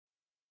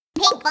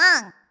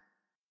Pinkfong.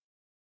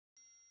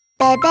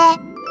 Bebe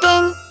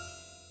Ding.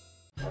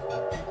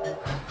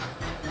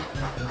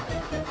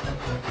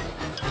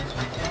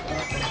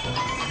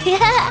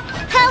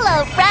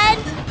 Hello,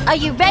 friends! Are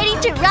you ready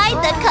to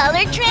ride the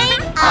color train?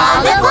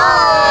 All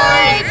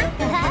aboard!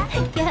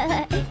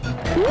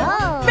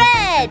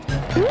 Red,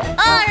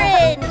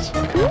 orange,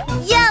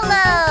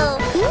 yellow,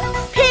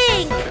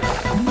 pink,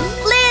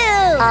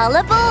 blue. All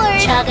aboard!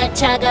 Chugga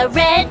chugga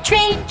red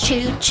train,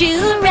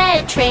 choo-choo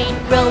red train,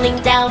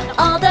 rolling down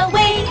all the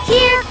way.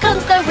 Here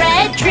comes the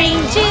red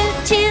train,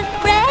 choo-choo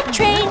red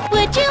train.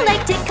 Would you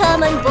like to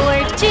come on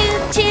board?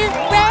 Choo-choo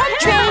red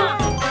train.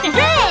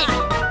 Red!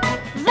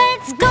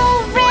 Let's go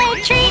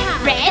red train,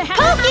 red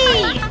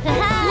cookie!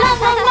 La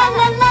la la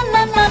la la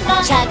la la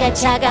la. Chugga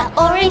chugga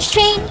orange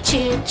train,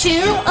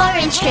 choo-choo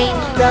orange train,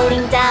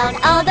 rolling down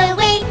all the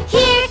way.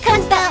 Here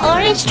comes the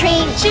orange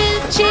train,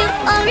 choo-choo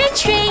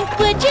orange train.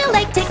 Would you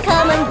like to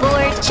come on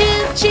board?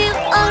 Choo-choo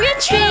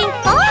orange train.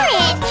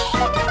 Orange.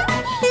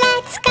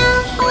 Let's go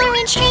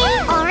orange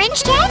train,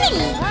 orange daddy.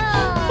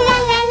 La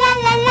la la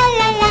la la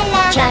la la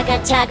la. Chugga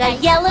chugga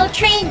yellow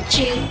train,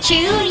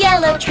 choo-choo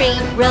yellow train,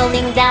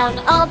 rolling down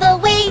all the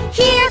way.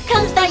 Here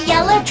comes the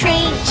yellow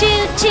train,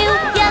 choo-choo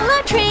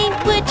yellow train.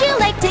 Would you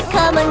like to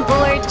come on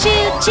board?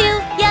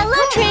 Choo-choo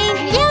yellow train.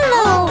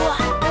 Yellow.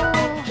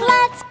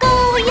 Let's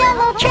go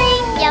yellow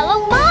train,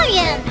 yellow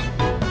lion.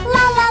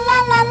 La la la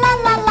la la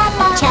la la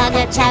la.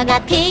 Chugga chugga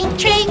pink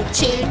train,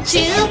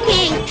 choo-choo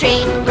pink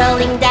train,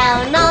 rolling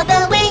down all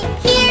the way.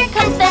 Here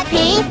comes the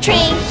pink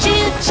train,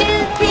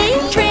 choo-choo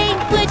pink train.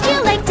 Would you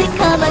like to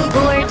come on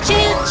board?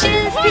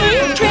 Choo-choo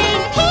pink train.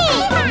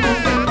 Pink.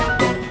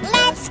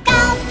 Let's go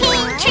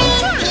pink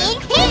train, pink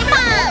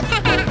Pinkfong.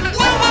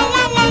 La la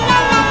la la la la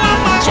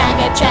la.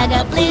 Chugga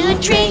chugga blue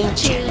train,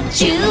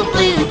 choo-choo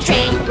blue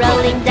train,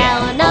 rolling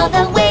down all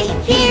the way.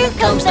 Here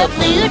comes the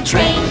blue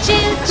train,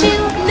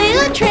 choo-choo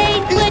blue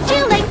train. Would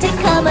you like to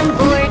come on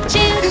board?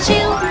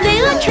 Choo-choo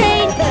blue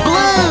train.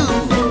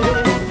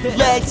 Blue!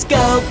 Let's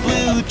go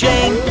blue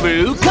train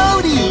through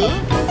Codi!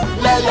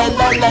 La la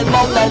la la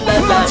la la la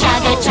la.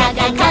 Chugga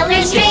chugga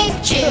colors train,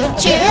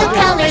 choo-choo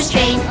colors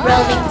train,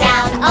 rolling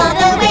down all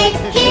the way.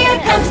 Here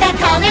comes the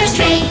colors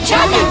train.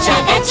 Chugga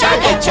chugga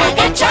chugga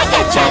chugga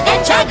chugga chugga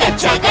chugga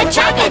chugga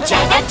chugga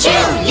chugga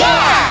choo!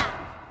 Yeah!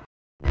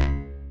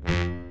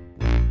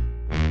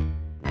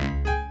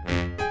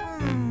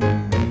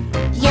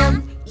 Yum,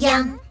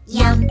 yum,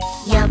 yum,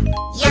 yum,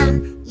 yum,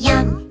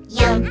 yum,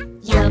 yum,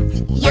 yum,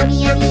 yummy,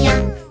 yummy,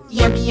 yum,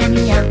 yummy,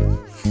 yummy, yum.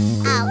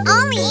 I'll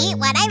only eat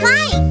what I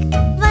like.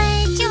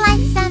 Would you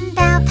like some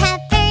bell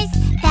peppers?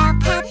 Bell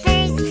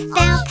peppers,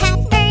 bell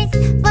peppers.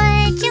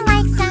 Would you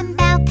like some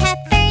bell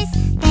peppers?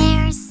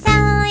 They're so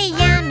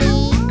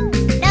yummy.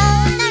 No,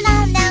 no, no,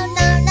 no,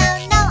 no, no,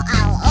 no.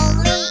 I'll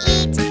only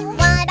eat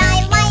what I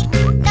like.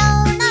 No,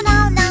 no, no,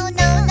 no,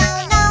 no, no,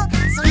 no.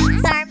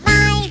 Sweets are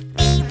my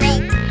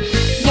favorite.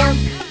 Yum,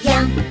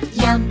 yum,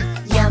 yum,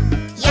 yum,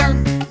 yum,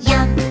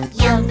 yum,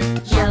 yum,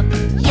 yum,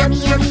 yummy,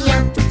 yummy,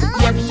 yum,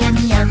 yummy,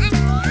 yummy, yum.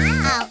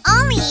 I'll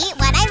only eat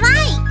what I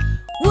like.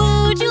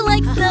 Would you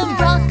like some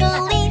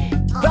broccoli?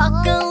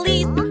 Broccoli,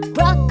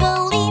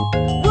 broccoli.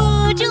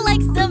 Would you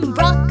like some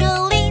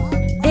broccoli?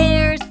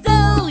 They're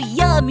so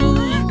yummy.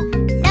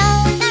 No,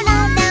 no, no,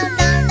 no,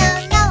 no, no,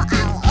 no.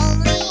 I'll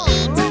only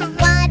eat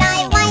what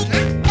I like.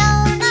 No,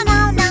 no, no,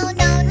 no,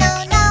 no, no,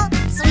 no.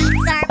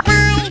 Sweets are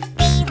my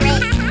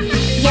favorite.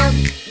 Yum,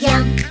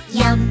 yum,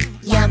 yum,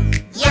 yum,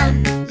 yum,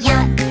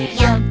 yum,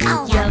 yum,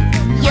 yum,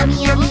 yummy,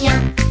 yummy,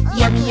 yum,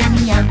 yummy,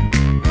 yummy, yum.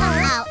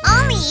 I'll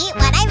only eat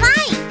what I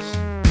like.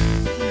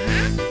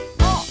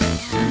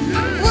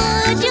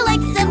 Would you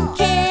like some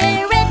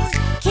carrots?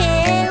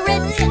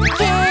 Carrots,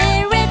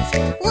 carrots.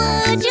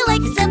 Would you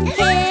like some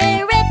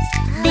carrots?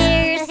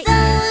 They're so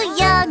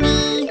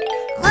yummy.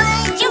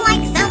 Would you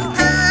like some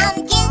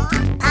pumpkin?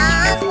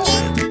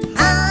 Pumpkin,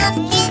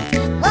 pumpkin.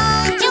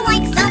 Would you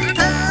like some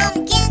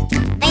pumpkin?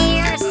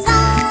 They're so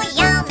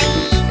yummy.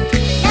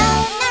 No,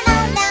 no, no,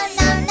 no,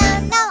 no, no,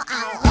 no.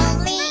 I'll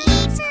only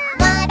eat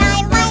what I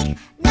like.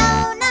 No,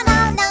 no, no,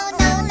 no,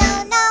 no, no,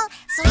 no.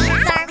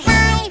 Sweets are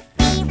my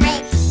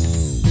favorite.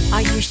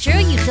 Are you sure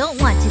you don't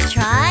want to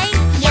try?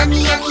 Yummy,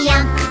 yummy,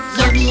 yum.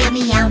 Yummy,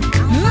 yummy, yum.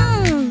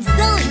 Mmm,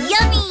 so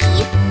yummy!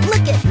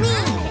 Look at me!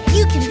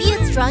 You can be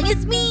as strong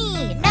as me!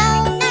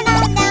 No, no, no,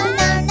 no,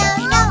 no, no,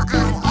 no.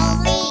 I'll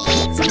only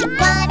eat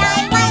what I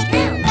like.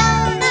 No,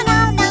 no, no,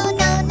 no,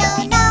 no, no,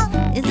 no.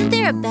 Isn't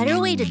there a better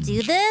way to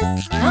do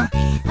this? Would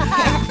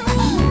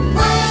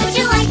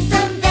you like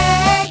some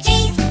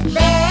veggies?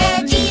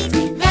 Veggies,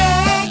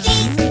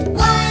 veggies.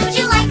 Would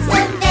you like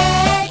some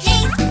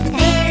veggies?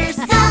 They're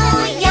so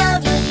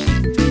yummy.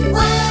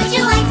 Would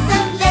you like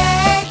some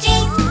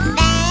veggies?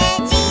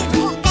 Veggies,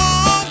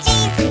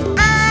 veggies.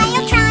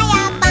 I'll try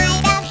a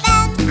bite of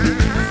them.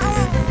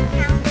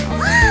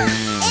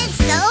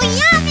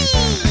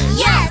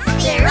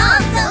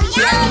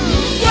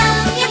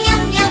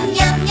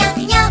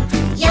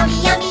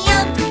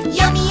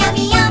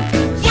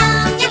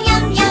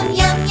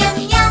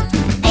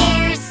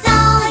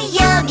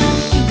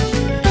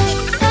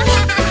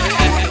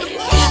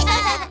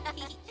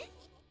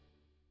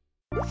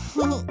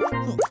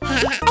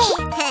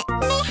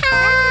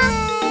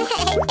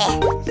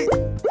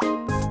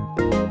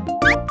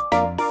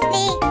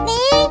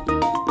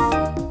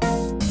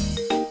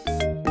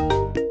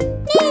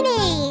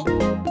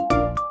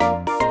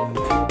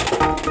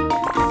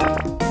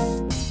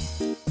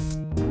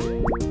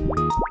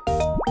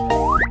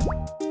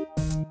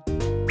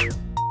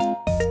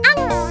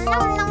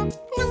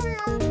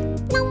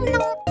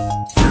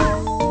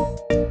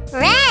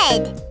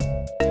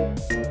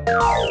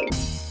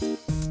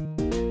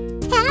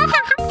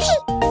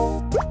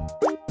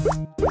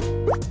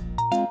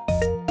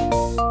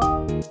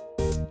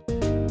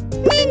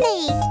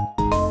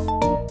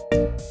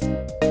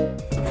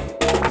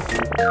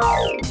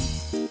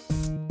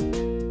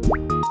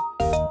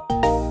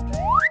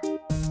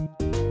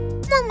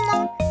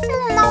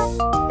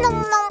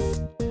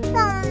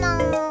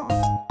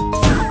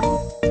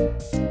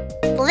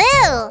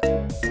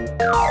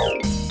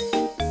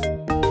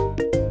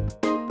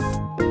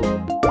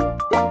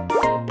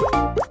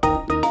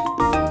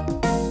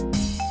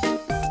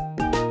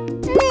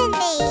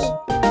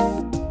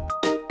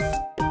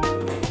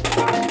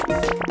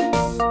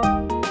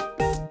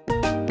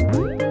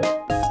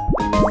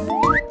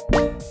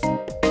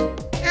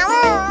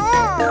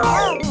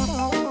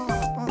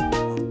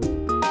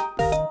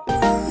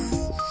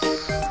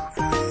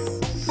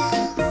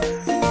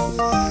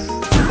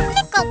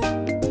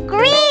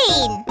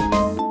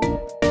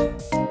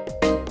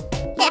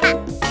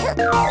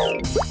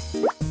 Lemonade.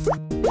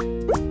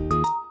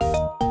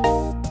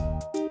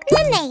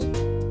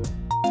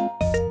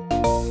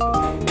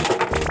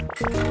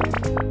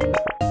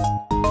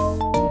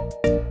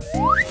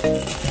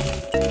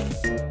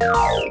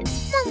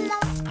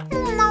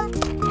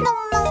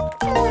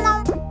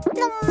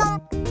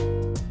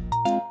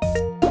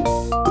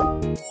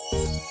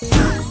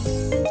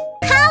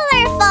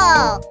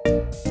 Colorful.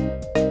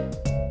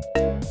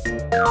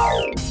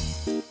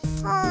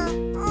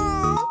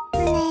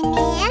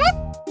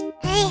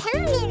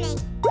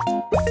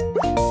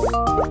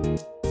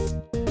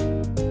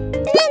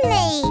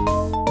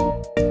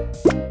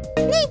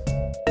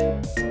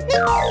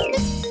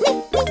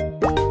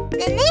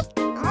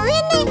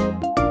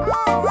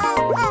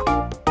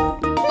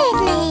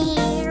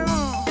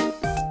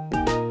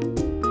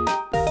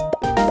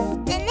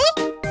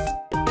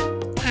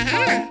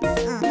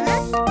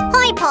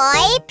 Hoi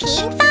poi,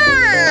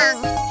 Pinkfong.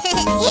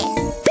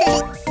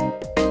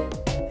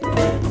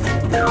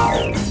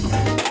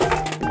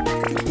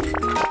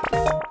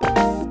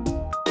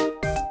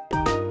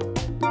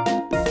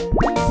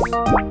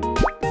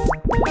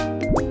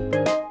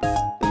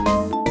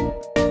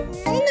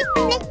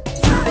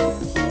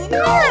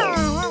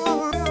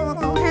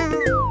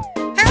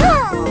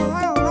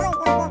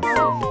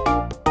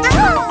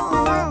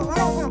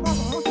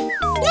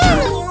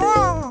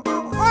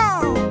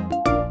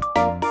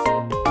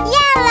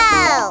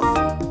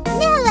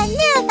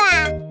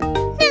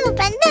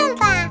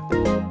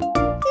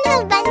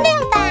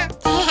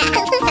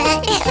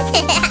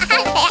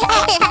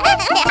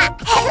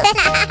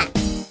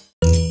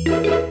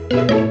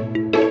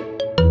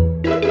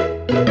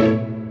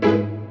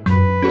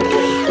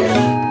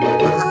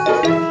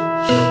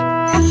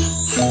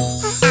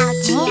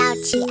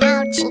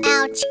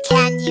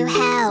 Can you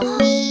help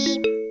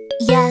me?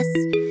 Yes,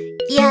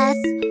 yes,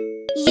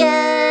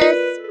 yes.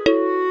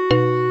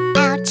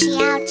 Ouchie,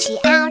 ouchie,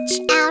 ouch,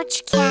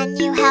 ouch. Can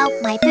you help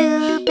my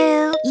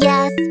boo-boo?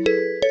 Yes,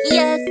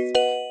 yes,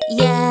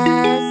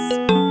 yes.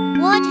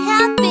 What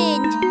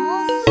happened?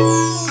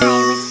 I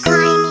was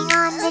climbing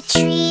on the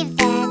tree,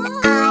 then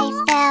I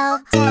fell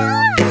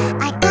down.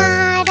 I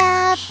got a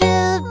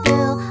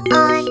boo-boo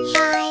on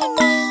my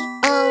knee.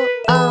 Oh,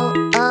 oh,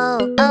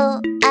 oh, oh,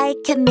 I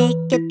can make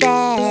it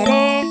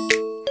better.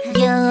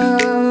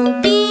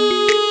 You'll be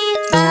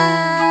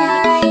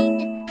fine.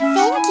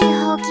 Thank you,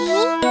 Hogi.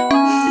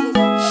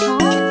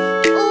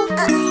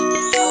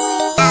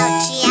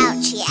 Ouchie,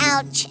 ouchie,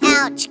 ouch,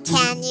 ouch.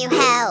 Can you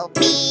help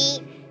me?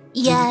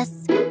 Yes,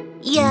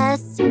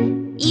 yes,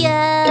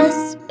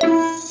 yes.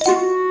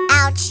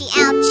 Ouchie,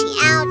 ouchie,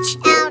 ouch,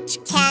 ouch.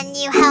 Can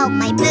you help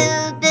my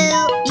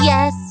boo-boo?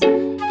 Yes,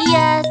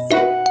 yes,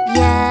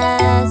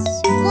 yes.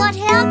 What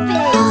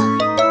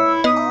happened?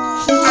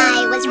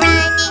 I was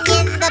running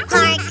in the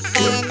park,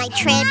 then I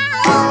tripped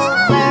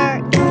over.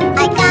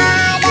 I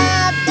got a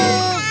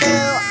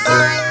boo-boo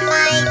on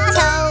my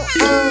toe.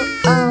 Oh,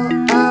 oh,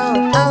 oh,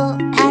 oh,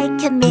 I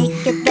can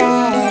make it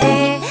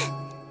better.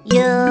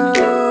 You'll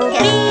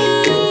be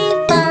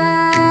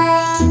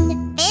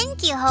fine. Thank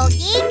you,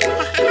 Hogi.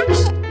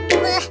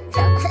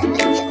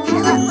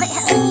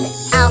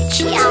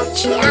 Ouchie,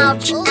 ouchie,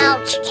 ouch,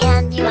 ouch.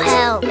 Can you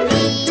help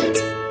me?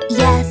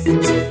 Yes,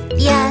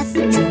 yes,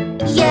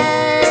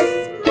 yes.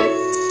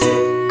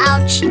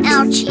 Ouchie,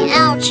 ouchie,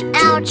 ouch,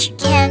 ouch.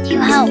 Can you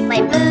help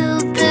my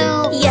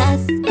boo-boo? Yes,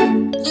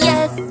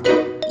 yes,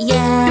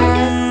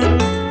 yes.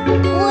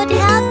 What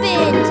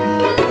happened?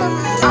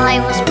 I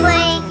was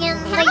playing in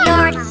the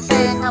yard,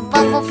 and a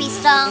bumblebee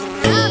stung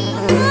me.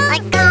 I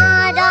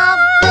got a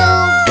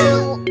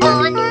boo-boo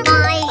on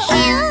my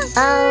hand.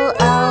 Oh,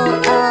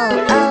 oh,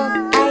 oh,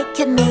 oh, I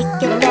can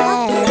make it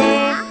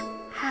better.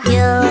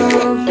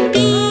 You'll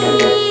be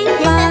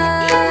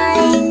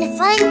fine.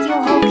 Thank you,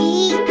 Hogi.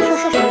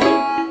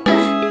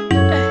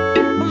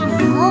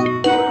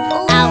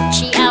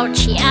 Ouchie,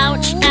 ouchie,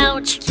 ouch,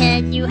 ouch.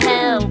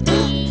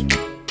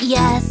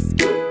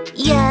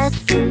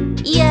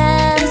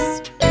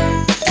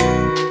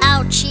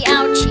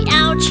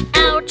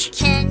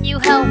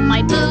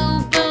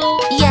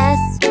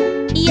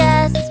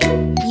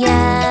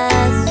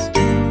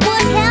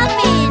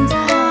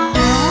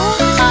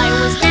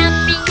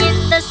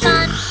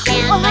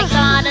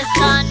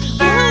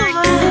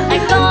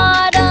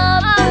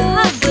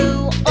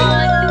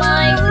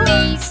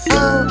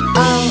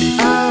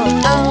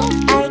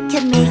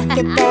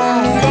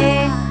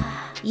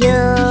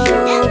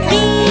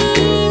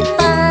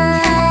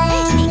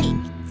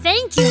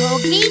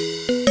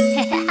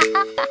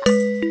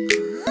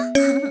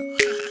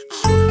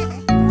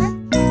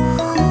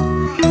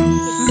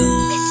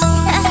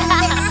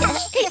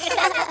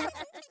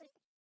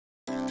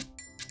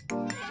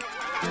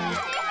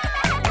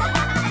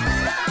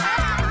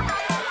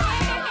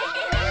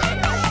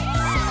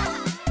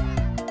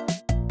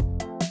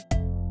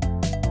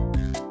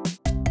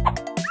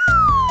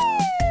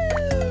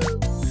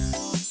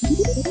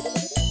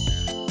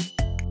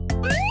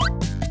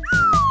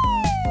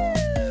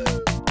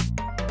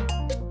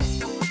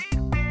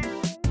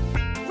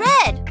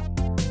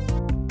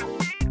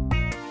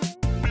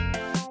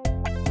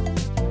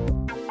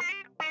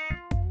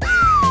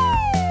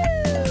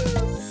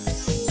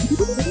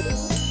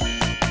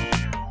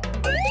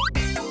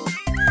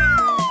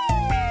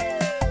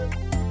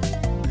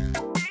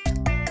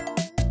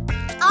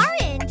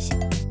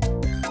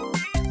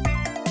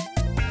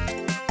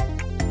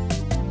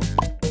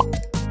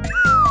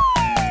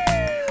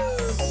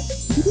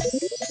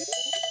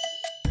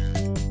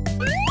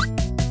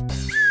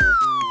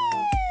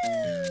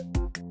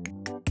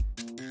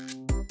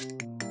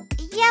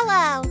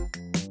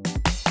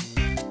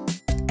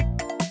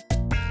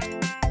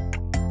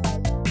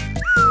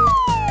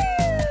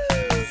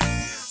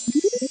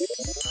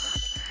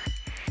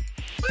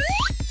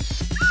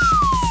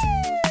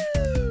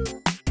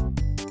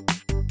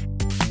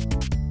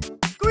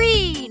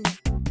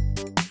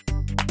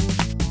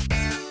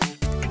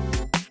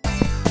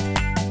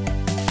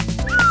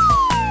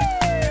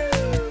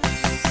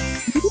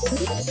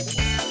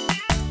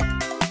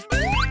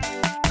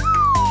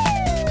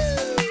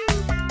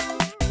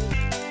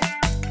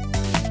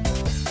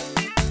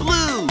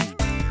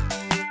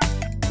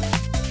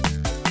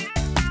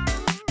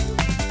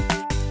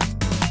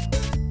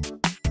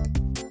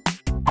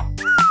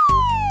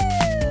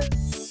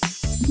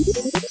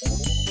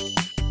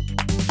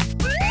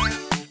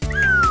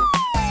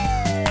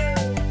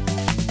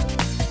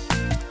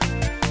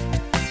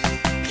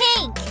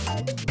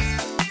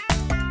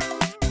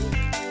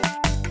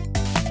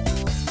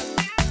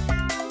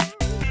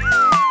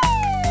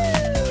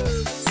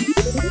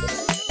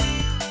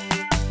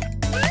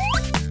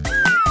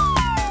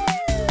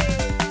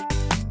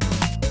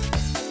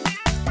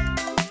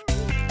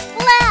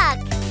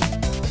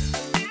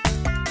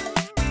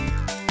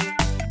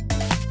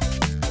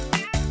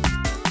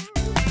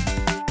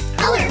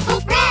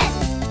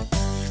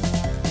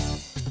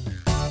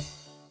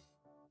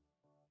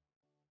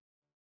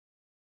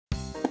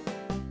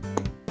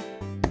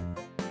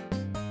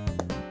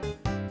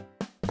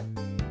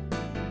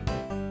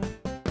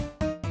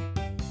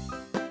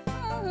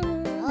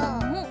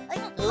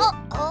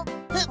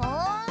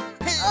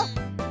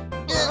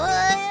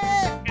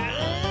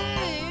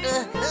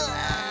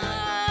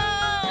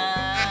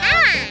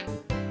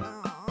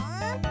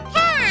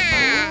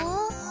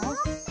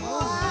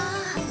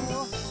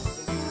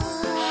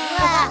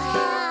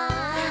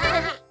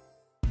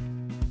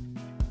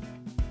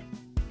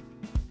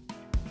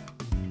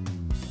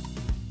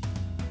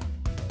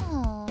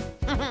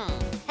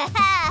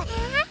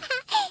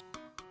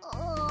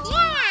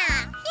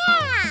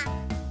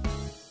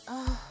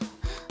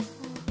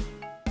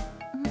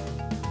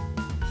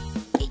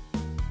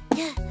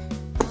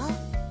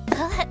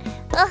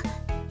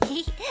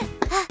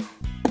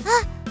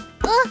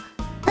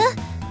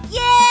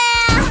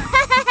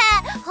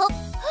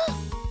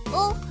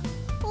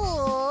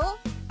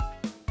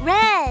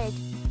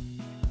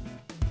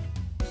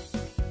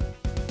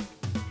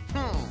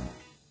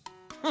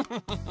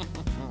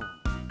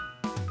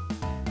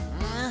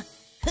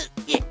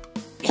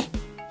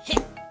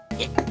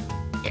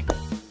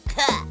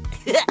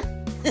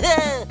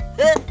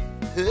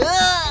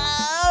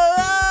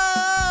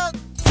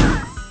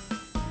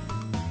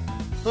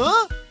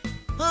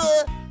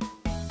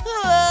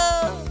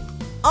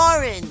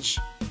 Orange.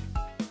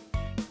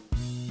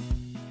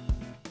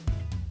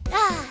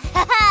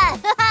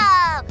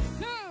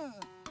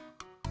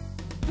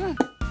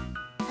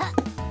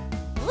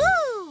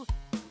 Woo!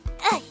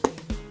 Ay,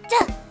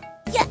 duh,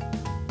 yeah,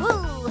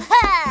 woo,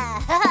 ha,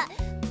 ha,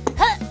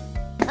 ha,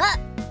 ha.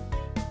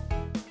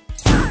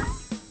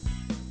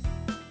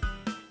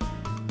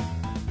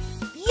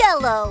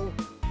 Yellow.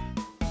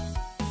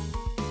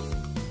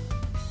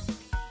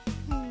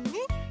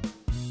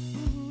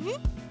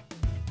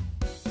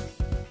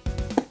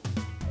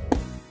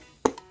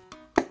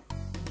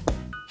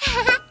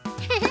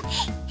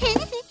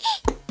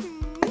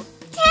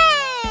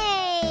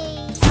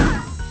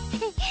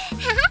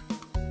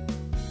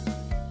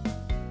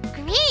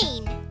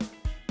 Green.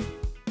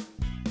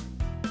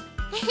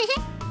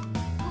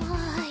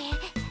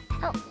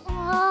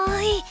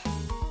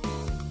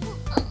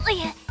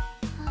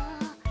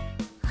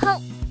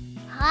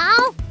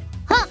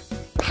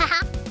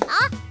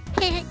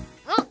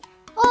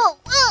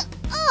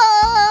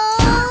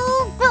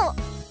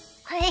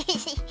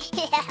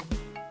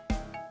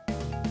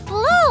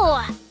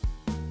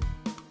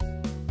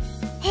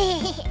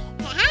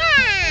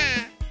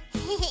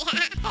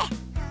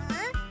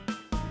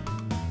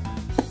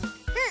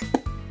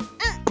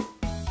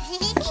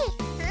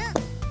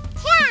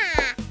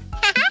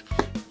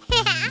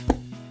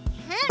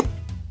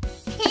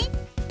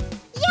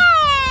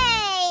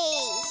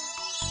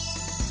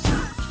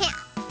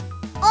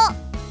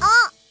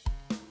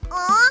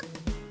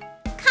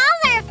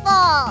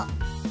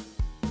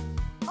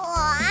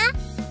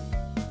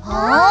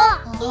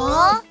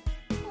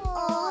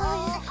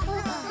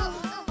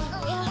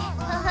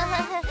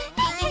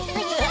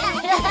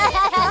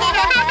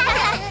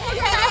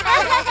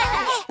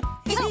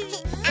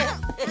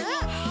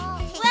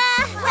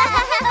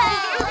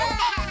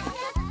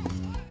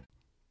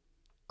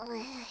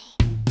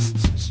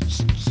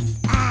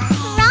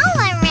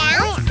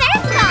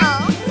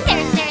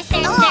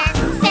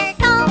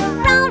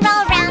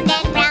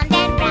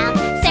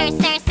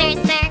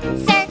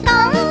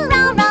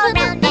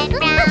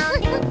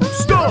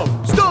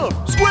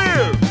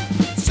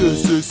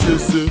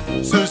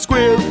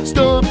 Square,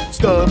 stomp,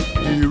 stomp,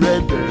 here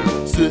and there.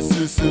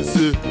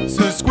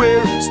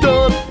 Square,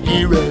 stomp,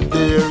 here and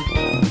there.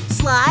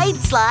 Slide,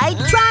 slide,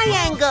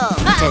 triangle.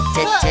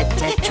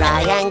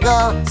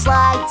 Triangle,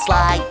 slide,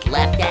 slide,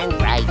 left and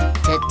right.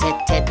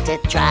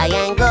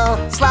 Triangle,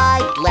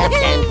 slide, left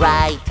and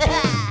right.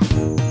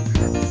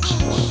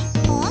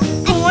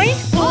 Point,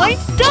 point,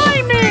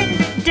 diamond.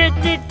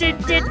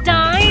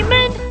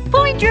 Diamond.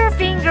 Point your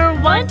finger,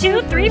 1,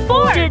 2, 3,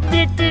 4.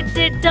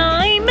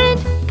 Diamond.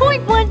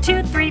 Point 1,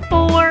 2, 3,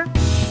 4.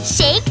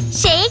 Shake,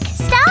 shake,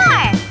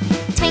 star.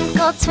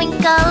 Twinkle,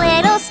 twinkle,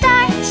 little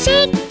star.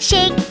 Shake,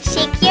 shake,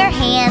 shake your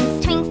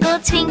hands. Twinkle,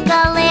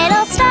 twinkle,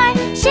 little star.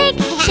 Shake,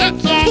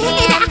 shake your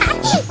hands.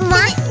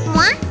 Mwah,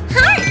 mwah,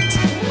 heart.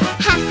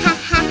 Ha, ha,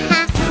 ha,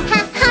 ha, ha,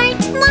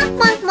 heart. Mwah,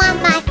 mwah, mwah,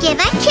 mwah, give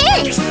a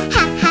kiss.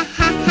 Ha, ha,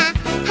 ha, ha,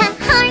 ha,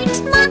 heart.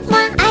 Mwah,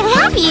 mwah, I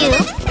love you.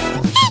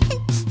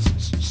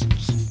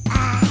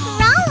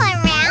 Roll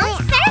around,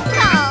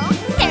 circle.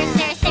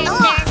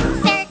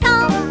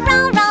 Circle.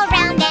 Roll, roll,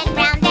 round and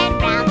round and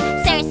round.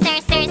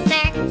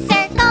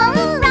 Circle.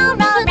 Roll,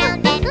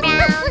 round and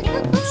round.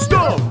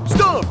 Stomp,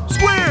 stomp,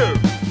 square.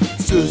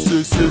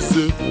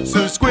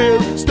 Square,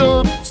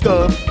 stomp,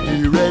 stomp,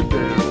 here and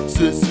there.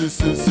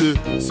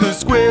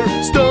 Square,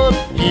 stomp,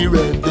 here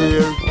and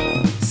there.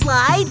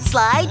 Slide,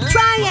 slide,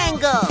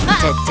 triangle.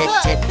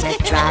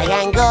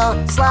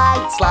 Triangle,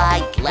 slide,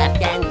 slide,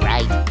 left and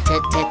right.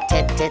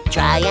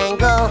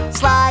 Triangle,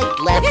 slide,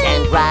 left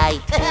and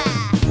right.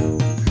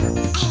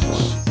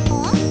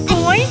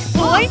 Point,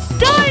 point,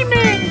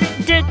 diamond.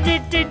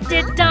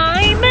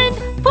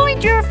 Diamond.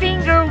 Point your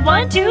finger,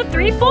 1, 2,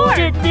 3,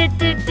 4.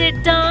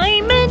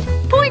 Diamond.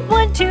 Point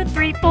 1, 2,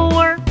 3,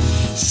 4.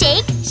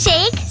 Shake,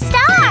 shake,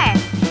 star.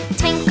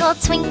 Twinkle,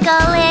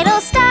 twinkle,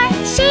 little star.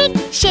 Shake,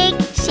 shake,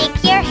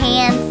 shake your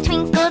hands.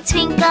 Twinkle,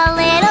 twinkle,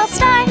 little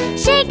star.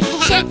 Shake,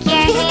 shake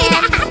your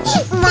hands.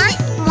 Mwah,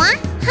 mwah,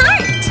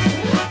 heart.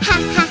 Ha,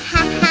 ha,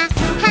 ha, ha,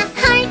 ha,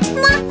 heart.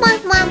 Mwah, mwah,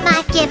 mwah,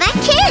 mwah, give a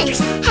kiss.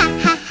 Ha,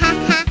 ha, ha,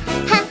 ha,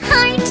 ha,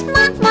 heart.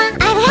 Mwah, mwah,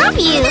 I love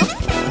you.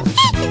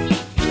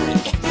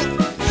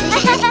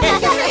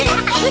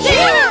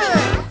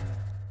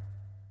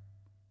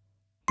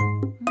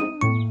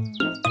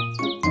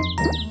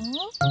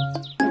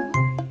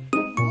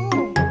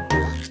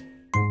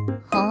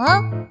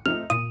 Huh?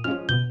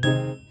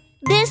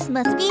 This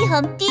must be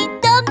Humpty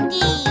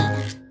Dumpty.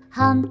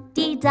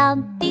 Humpty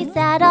Dumpty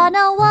sat on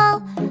a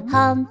wall.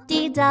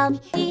 Humpty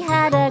Dumpty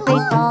had a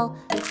great ball.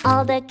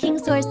 All the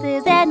king's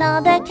horses and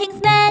all the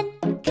king's men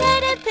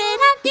couldn't put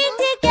Humpty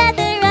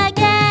together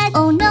again.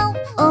 Oh no,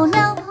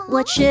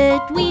 what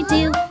should we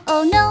do?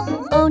 Oh no,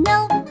 oh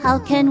no, how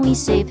can we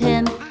save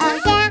him?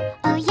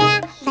 Oh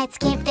yeah, let's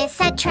give this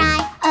a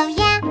try. Oh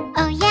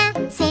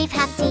yeah, save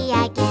Humpty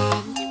again.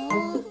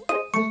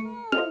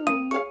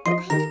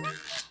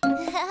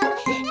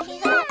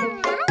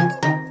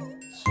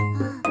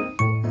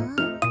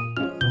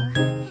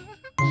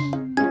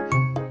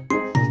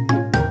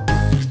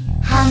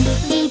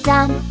 Humpty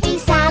Dumpty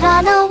sat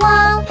on a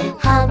wall.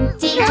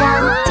 Humpty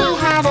Dumpty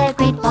had a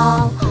great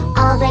fall.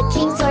 All the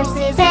king's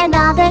horses and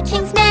all the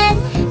king's men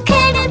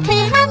couldn't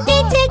put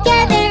Humpty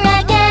together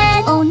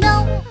again. Oh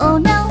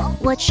no,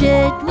 what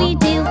should we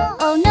do?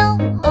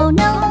 Oh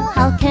no,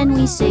 how can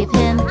we save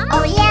him?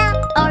 Oh yeah,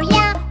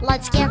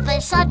 let's give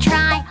this a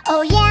try.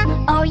 Oh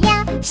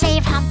yeah,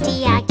 save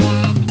Humpty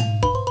again.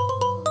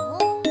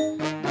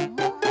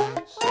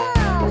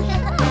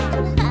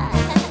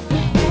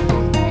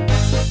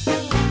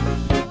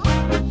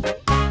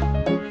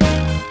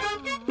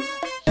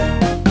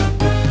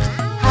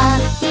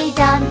 Humpty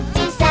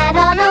Dumpty sat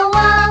on a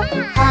wall.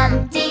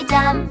 Humpty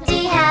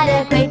Dumpty had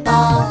a great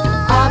ball.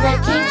 All the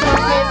king's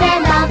horses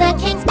and all the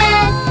king's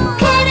men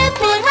couldn't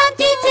put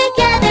Humpty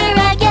together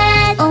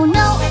again. Oh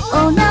no,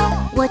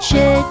 what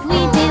should we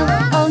do?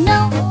 Oh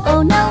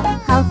no,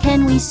 how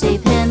can we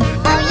save him?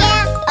 Oh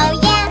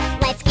yeah,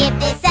 let's give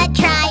this a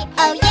try.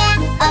 Oh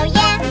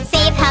yeah,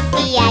 save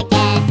Humpty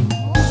again.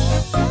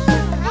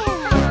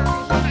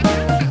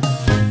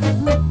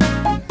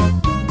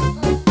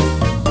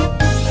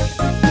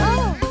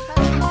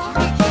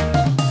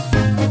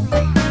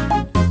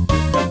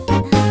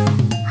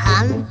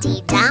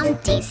 Humpty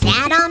Dumpty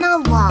sat on a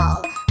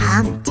wall.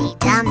 Humpty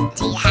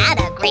Dumpty had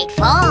a great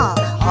fall.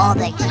 All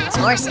the king's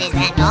horses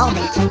and all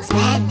the king's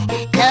men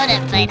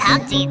couldn't put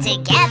Humpty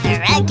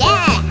together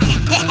again.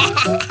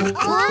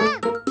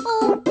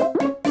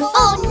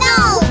 Oh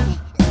no!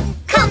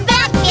 Come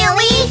back,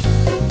 Billy!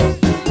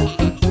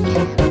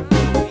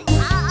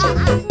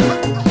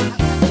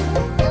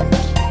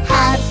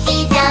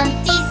 Humpty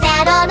Dumpty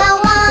sat on a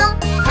wall.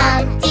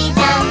 Humpty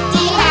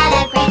Dumpty had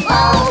a great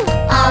fall.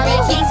 All the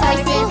king's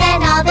horses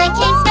and all the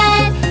king's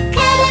men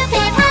couldn't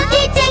put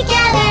Humpty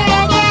together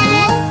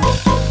again.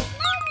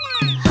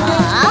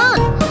 Huh?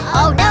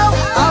 Oh no,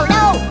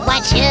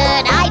 what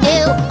should I do?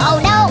 Oh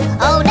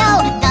no,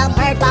 the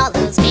bird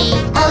follows me.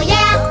 Oh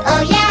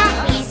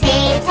yeah, we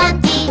saved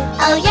Humpty.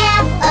 Oh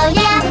yeah,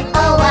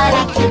 oh what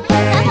a cute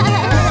bird.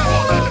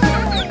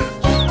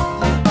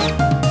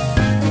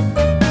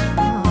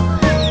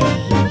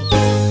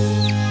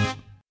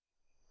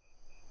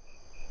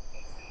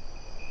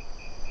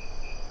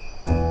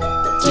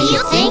 Do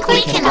you think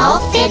we can all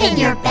fit in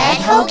your bed,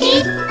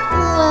 Hogi?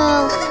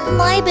 Well,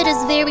 my bed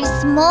is very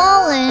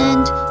small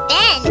and...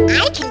 Then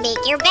I can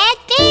make your bed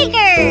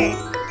bigger.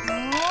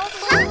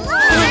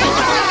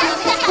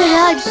 But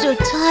I'm so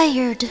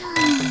tired.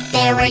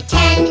 There were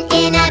 10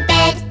 in a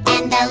bed,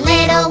 and the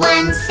little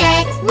one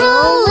said,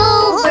 Roll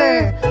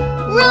over,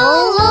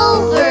 roll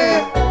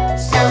over.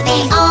 so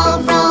they all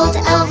rolled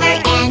over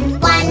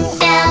and one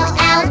fell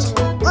out.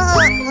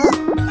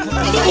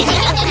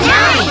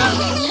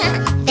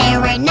 9! There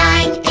were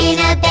 9 in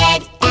a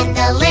bed, and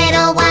the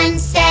little one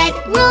said,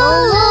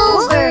 Roll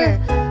over,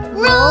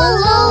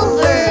 roll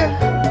over.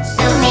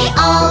 so they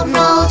all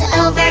rolled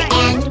over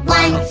and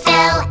one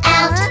fell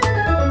out.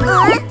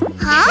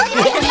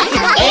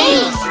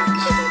 8!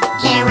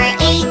 There were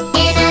 8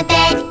 in a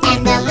bed,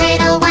 and the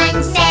little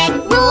one said,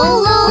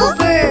 Roll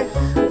over,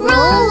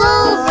 roll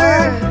over.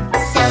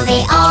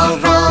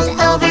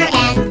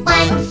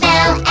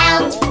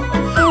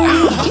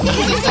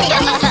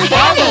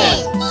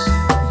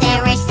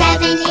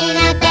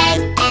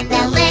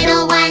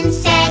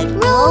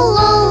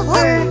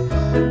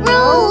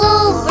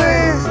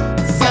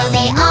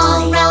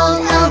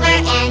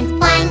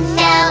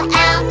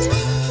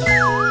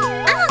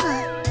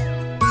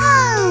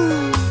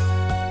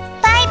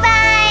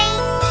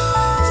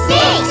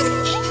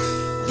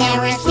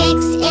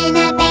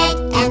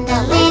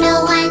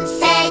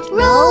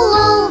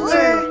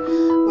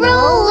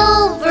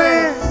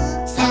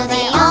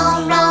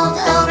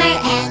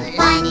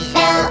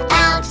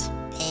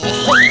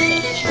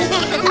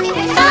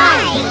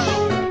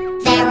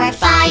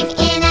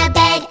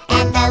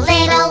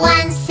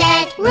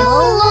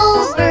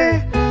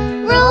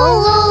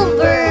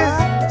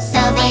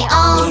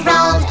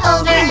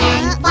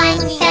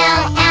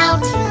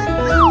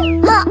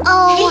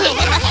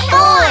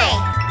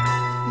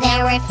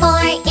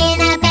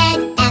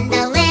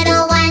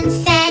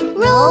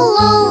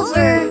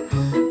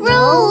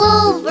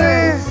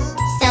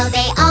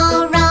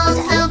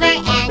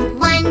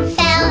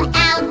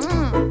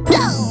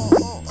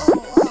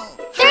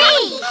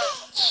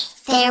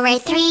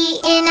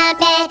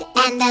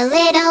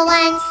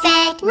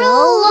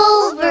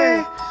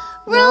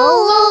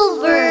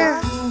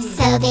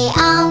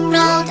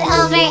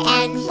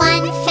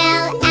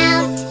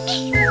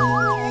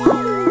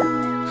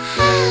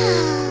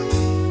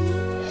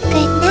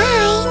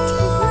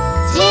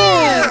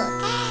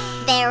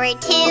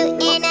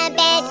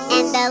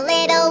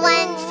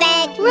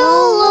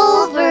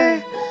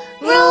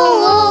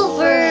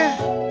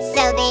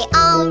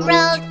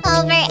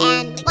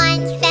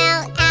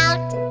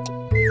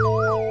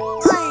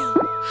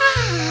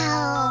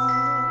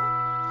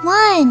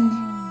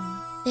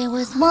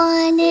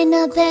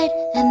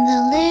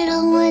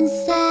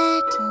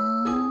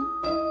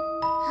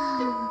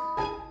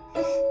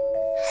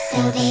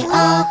 they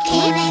all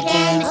came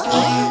again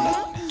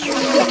and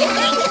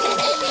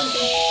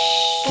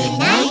good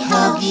night,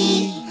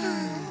 Hogi.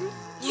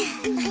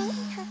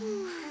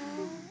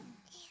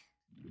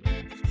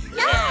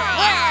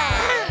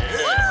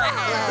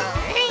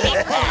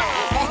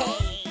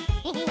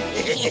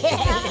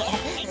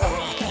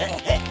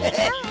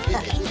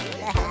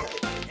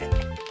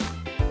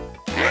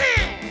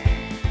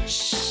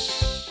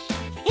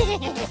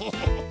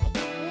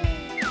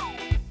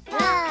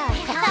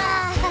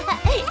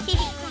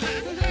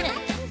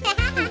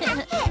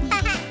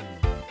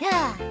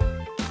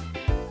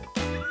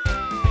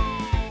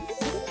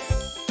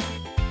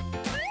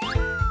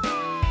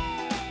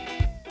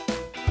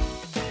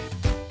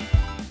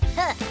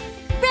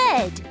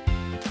 Red.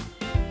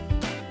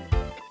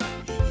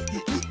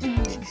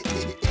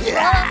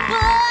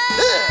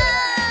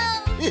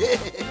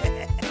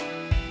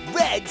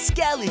 Red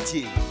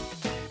skeleton.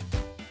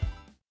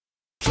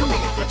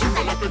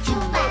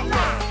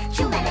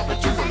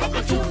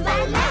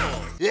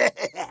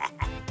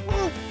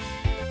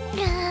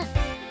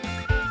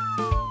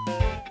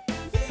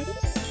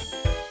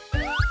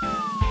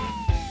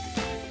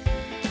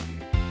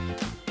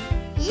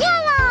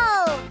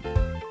 Yellow.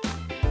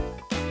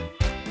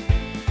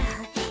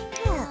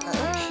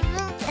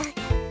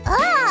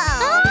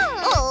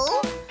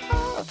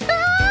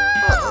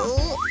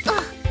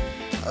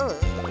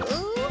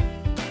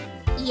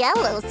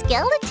 Yellow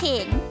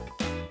skeleton.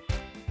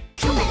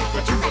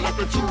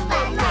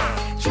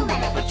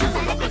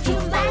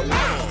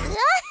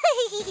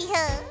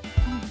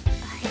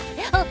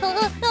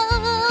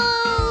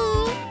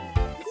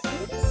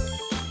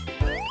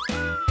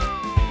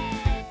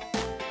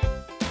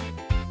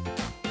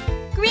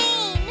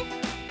 Green.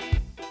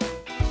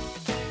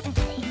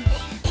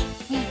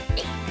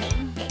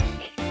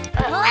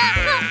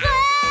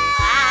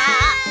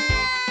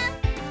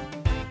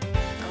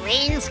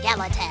 Green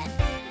skeleton.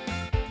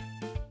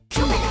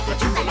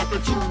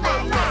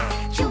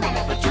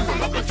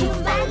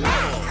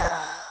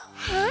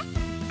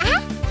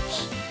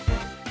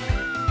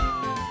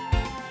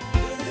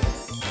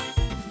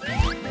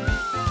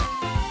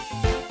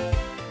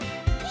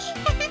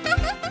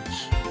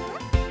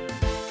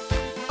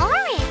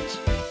 Orange.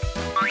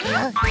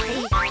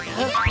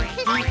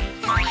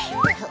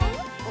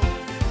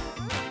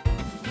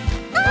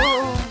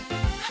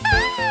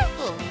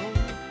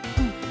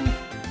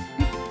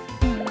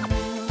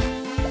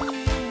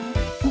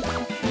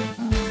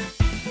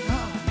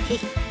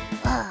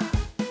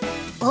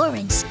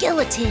 Orange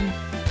skeleton.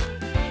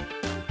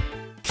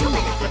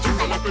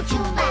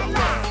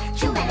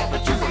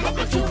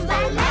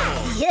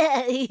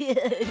 Yeah.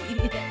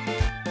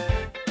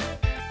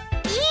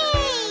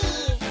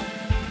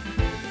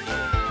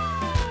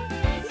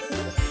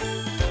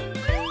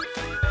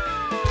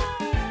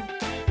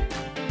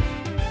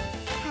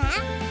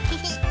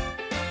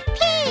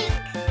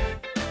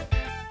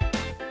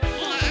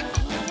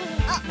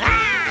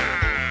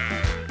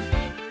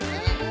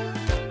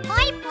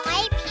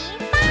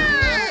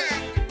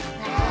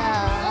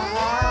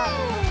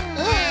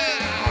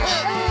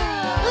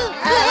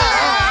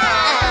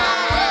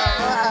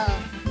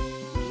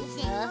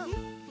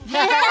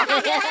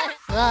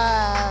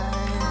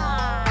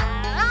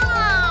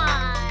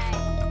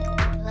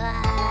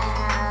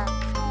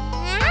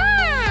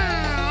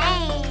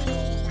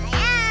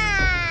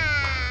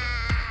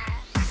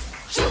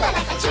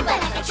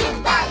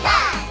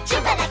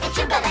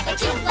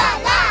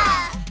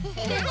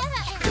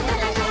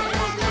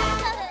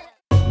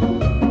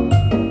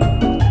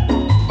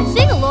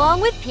 Sing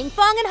along with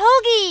Pinkfong and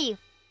Hogi.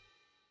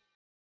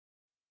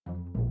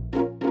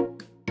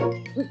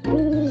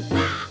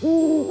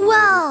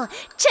 Wow!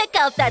 Check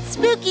out that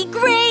spooky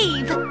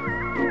grave!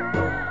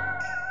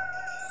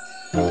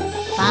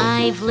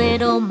 5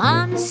 little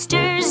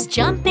monsters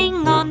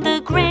jumping on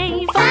the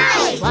grave.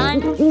 5.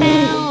 One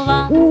fell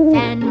off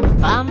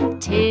and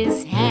bumped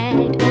his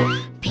head.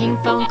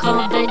 Pinkfong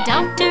called the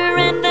doctor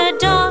and the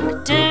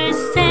doctor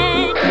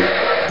said,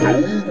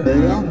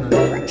 "No more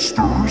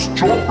monsters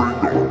jumping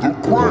on the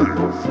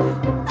grave."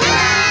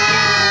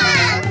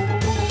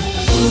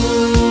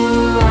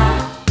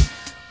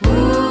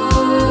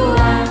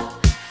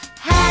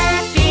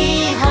 Happy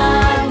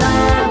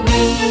Halloween.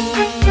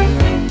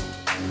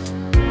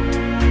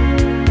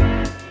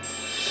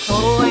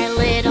 4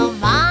 little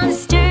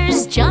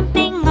monsters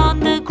jumping on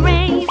the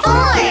grave. 4.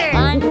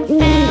 One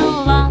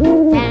fell off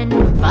and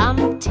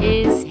bumped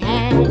his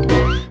head.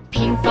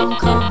 Pinkfong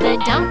called the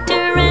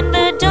doctor and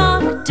the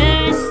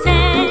doctor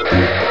said,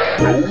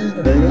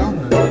 "No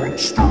more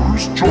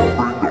monsters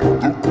jumping on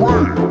the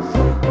grave."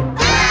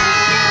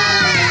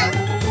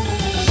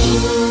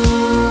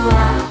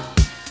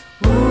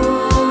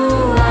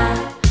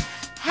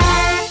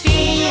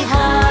 Happy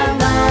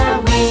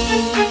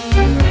Halloween.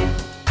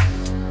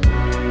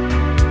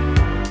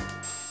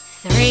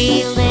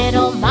 3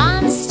 little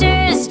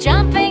monsters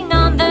jumping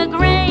on the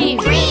grave.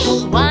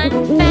 3. One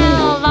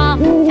fell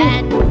off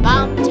and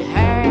bumped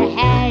her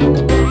head.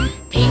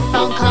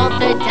 Pinkfong called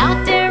the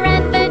doctor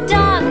and the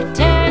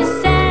doctor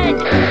said,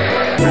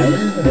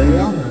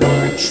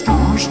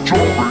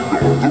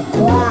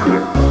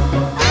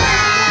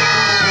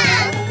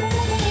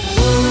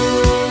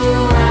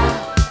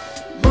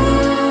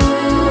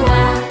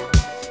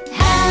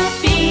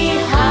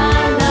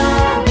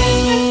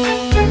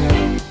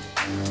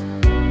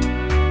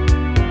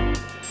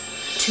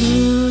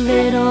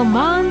 little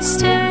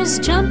monsters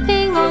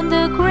jumping on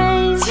the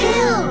grave.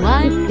 2.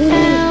 One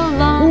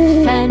fell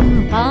off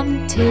and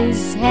bumped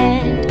his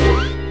head.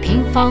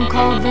 Pinkfong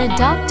called the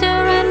doctor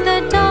and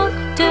the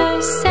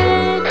doctor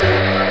said,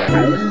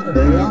 No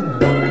more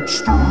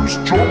monsters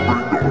jumping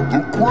on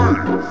the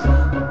grave.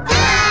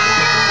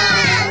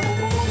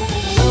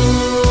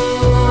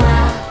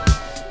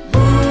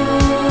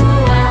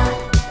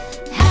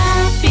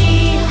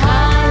 Happy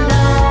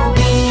Halloween.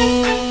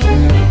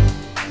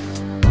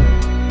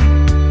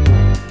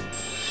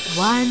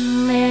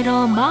 One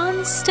little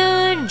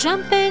monster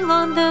jumping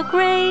on the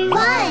grave.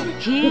 1.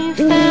 He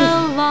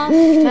fell off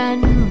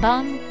and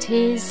bumped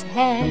his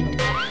head.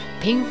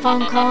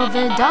 Pinkfong called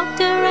the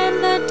doctor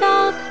and the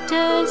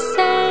doctor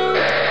said,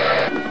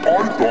 I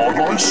thought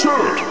I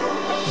said,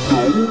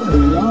 no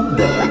more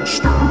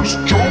monsters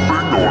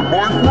jumping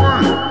on my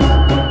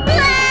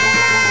grave.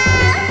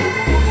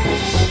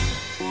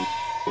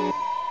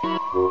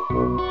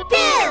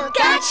 Boo,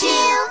 got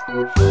you!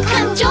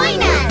 Come join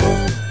us!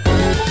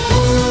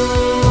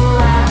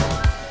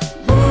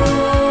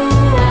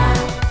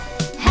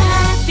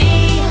 Happy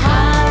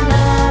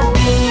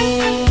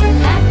Halloween.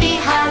 Happy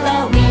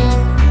Halloween.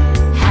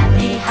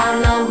 Happy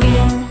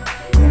Halloween.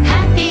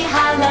 Happy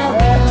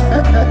Halloween.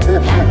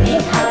 Happy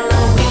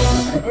Halloween.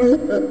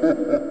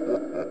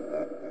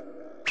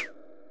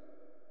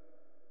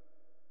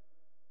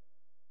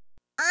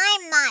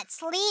 I'm not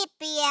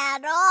sleepy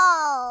at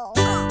all.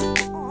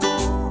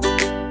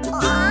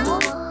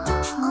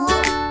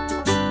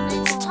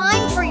 It's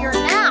time for your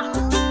nap.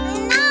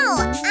 No,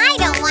 I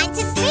don't want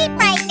to sleep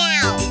right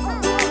now.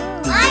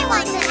 I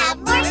want to have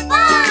more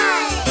fun.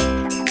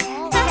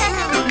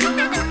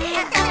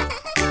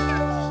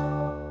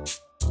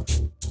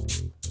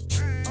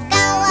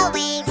 Go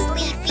away,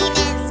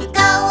 sleepiness.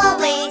 Go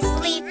away,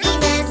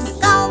 sleepiness.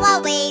 Go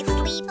away,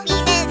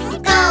 sleepiness.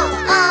 Go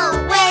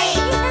away.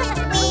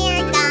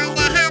 We're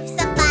gonna have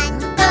some fun.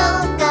 Go,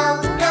 go,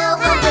 go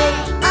away.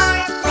 Our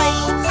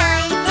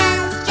playtime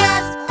has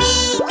just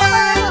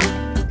begun.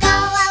 Go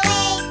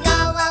away, go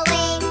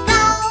away,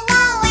 go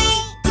away.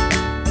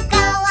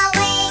 Go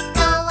away,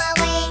 go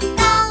away,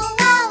 go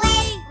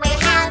away.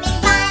 We're having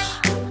fun.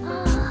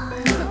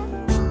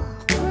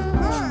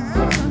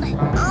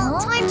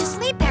 Time to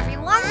sleep,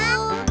 everyone.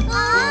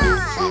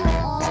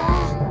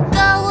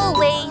 Go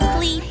away,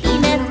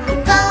 sleepiness.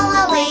 Go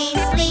away,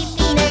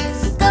 sleepiness.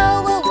 Go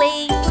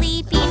away,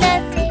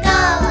 sleepiness.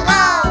 Go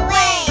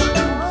away.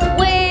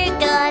 We're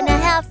gonna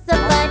have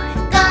some fun.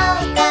 Go,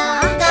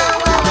 go, go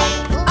away.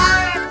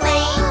 Our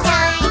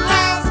playtime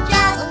has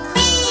just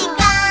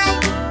begun.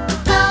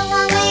 Go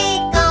away,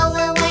 go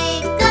away,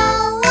 go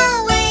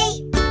away.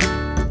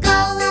 Go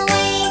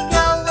away,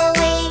 go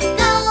away,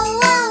 go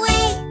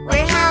away.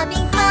 We're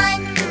having fun.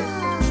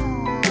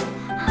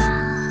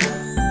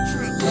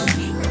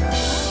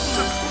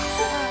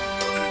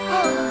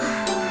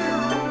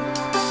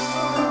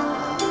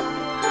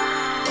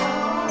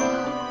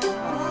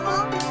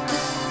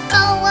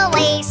 Go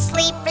away,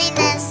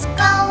 sleepiness.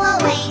 Go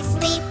away,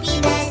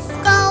 sleepiness.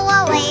 Go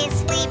away,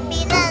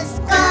 sleepiness.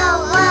 Go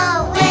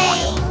away.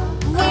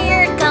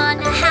 We're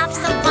gonna have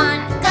some fun.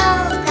 Go,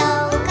 go,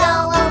 go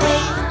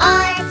away.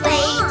 Our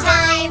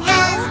playtime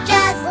has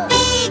just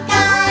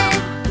begun.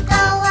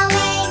 Go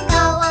away,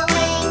 go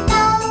away,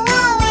 go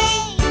away.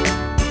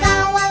 Go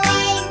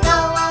away, go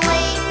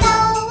away, go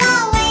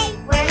away.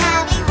 We're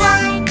having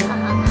fun.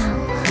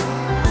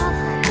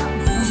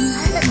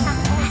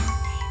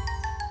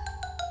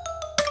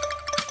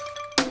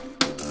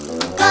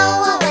 Go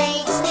away,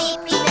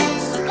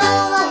 sleepiness. Go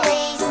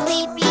away,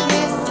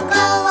 sleepiness.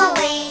 Go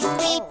away,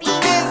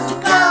 sleepiness.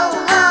 Go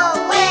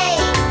away.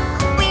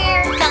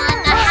 We're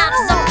gonna have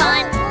some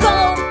fun. Go,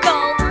 go,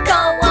 go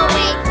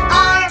away.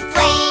 Our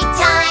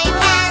playtime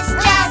has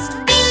just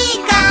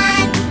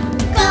begun.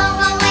 Go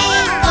away,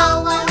 go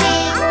away,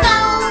 go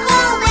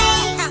away.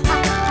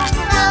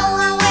 Go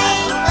away,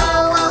 go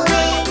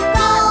away,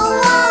 go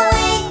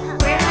away.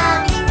 We're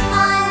having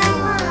fun.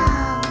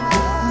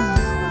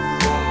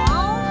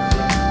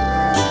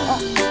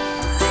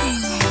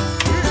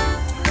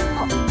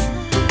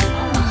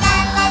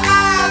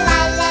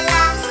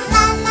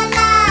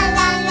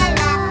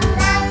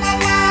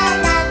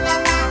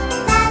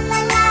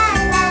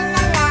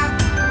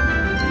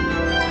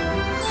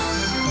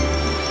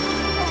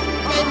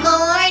 Good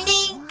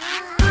morning.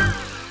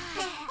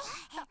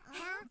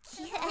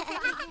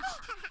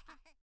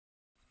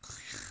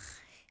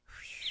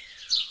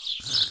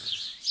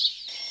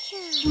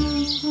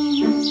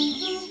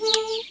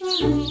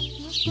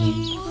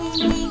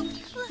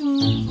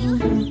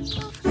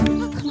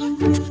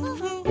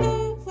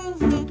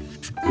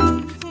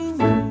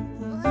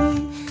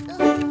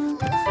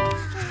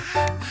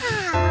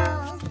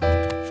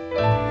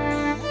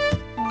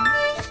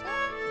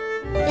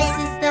 This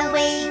is the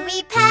way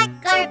we pack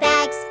our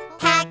bags,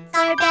 pack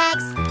our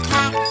bags,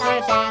 pack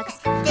our bags.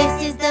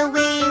 This is the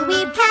way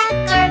we pack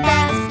our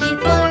bags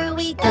before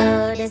we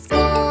go to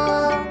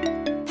school.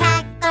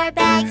 Pack our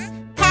bags,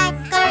 pack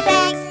our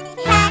bags,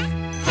 pack,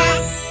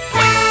 pack,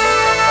 pack.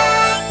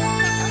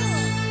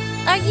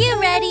 Are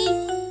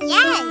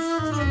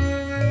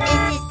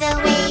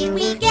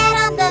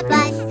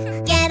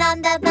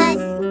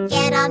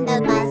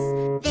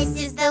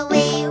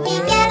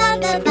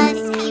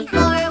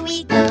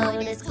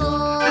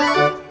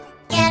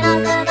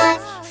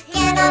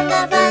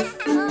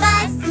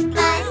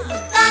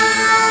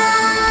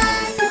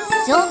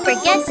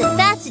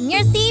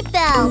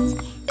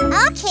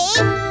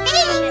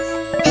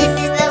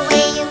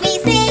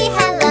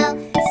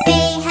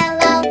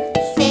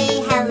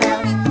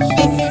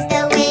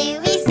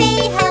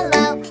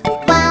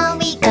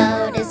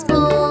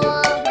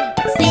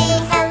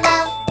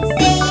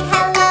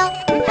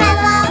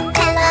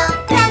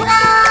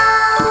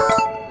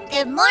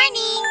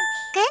morning.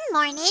 Good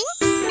morning.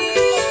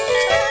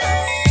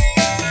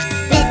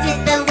 This is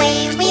the way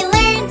we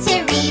learn to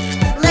read.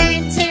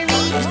 Learn to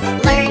read,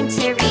 learn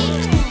to read.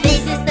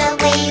 This is the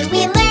way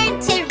we learn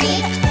to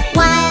read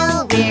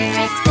while we're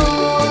at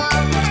school.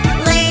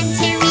 Learn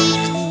to read,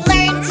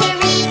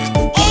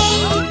 A,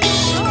 B,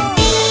 C.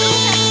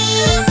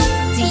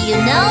 Do you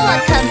know what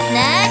comes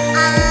next?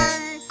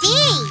 D.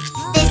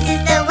 This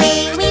is the way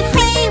we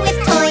play with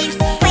toys.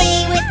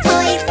 Play with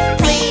toys,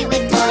 play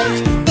with toys.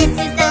 This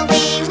is the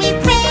way we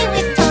play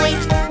with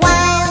toys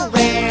while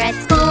we're at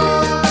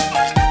school.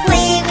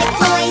 Play with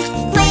toys,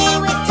 play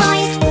with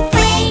toys.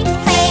 Play,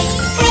 play,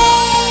 play.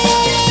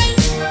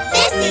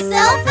 This is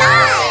so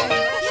fun!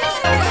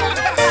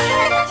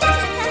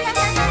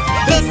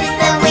 This is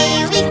the way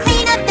we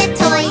clean up the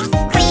toys.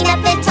 Clean up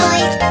the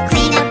toys,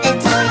 clean up the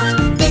toys.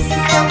 This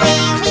is the way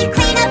we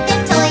clean up the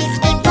toys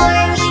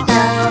before we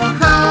go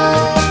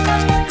home.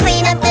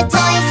 Clean up the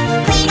toys,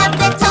 clean up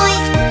the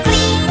toys.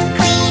 Clean,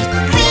 clean,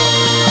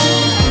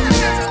 clean.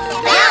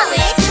 Now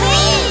it's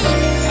clean.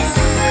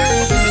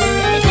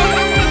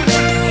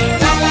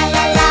 La la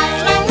la la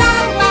la la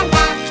la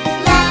la.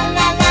 La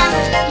la la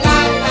la la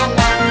la.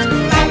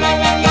 La la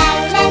la la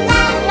la la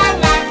la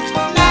la.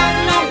 La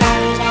la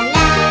la la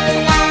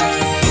la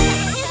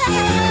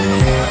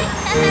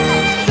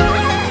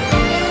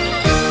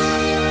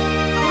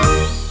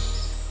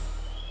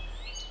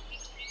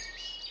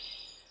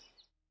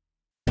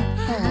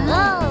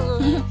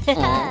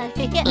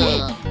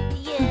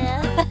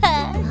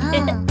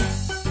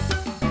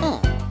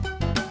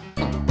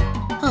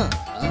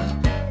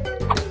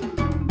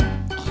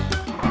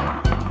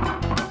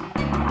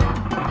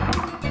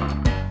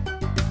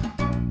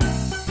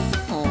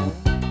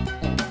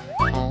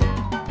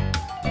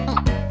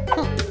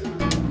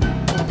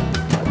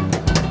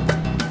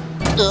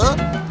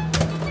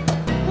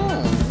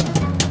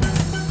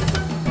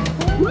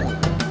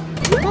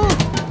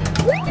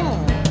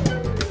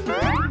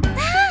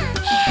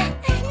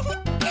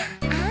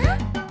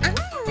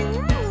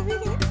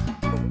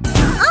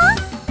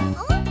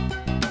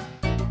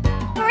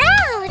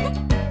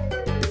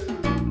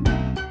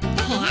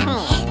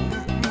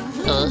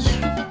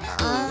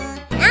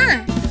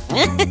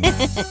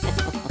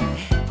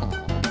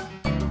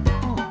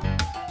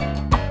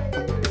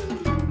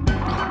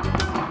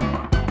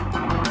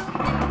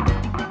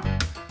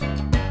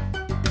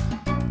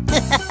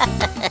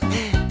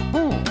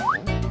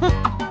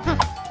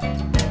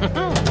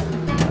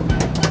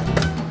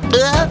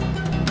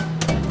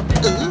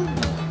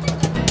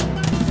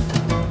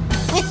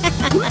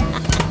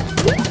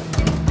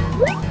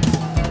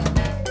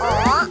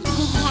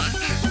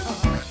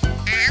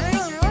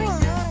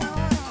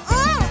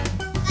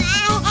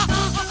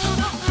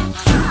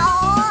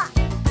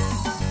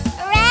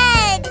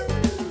Red.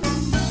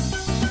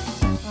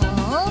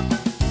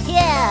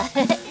 Yeah.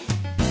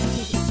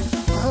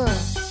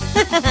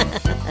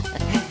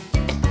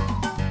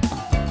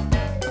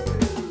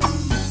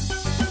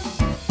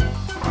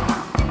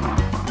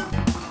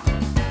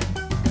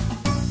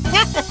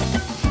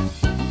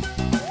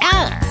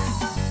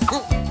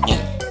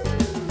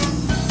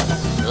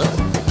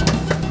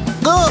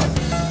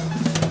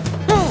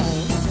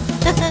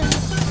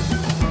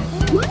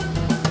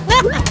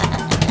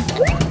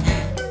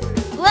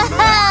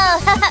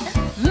 Wow!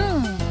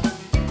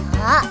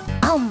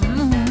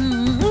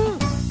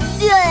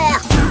 Yeah.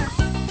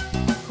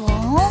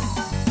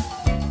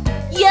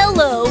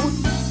 Yellow.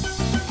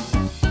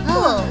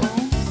 Oh.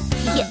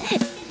 Yeah.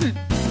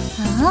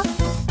 Huh?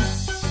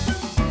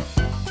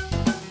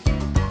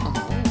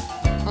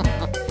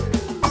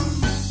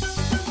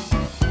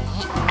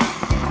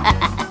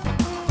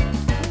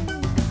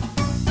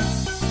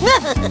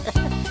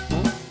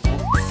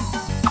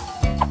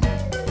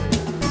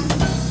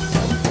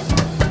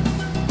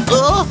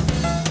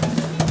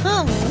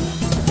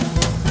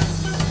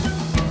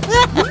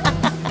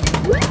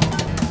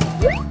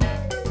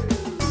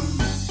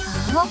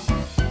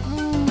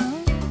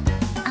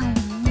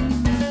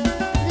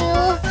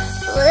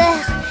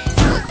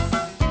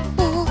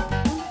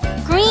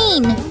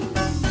 Green.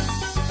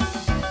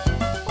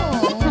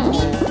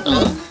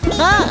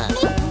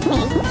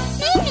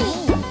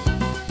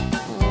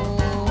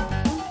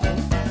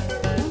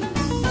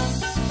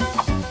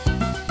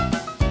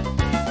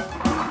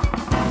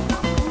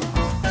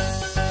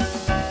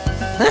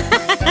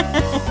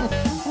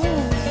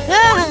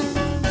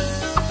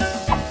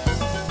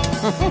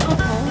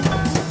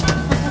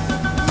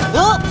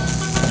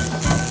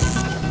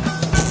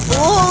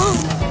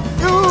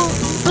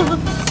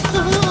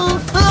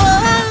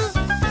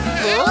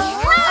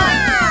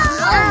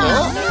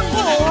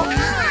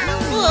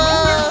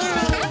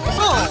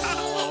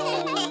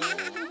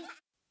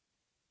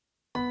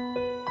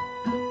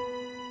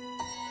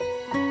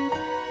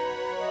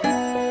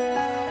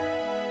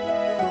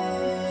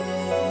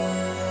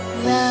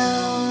 Row,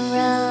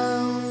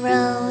 row,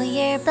 row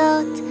your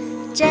boat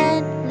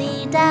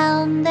gently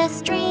down the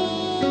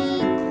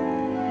stream.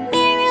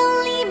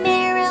 Merrily,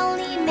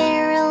 merrily,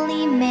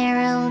 merrily,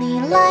 merrily,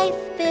 life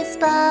is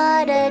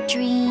but a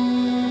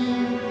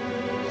dream.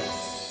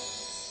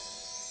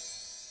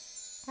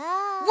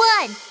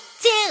 1,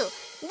 2,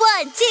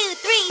 1, 2,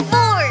 3, 4.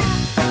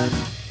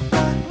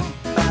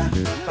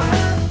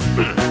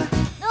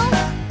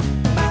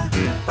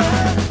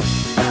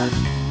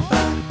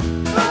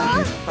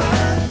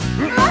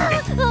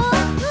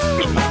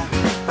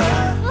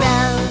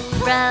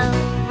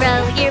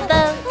 Row your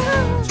boat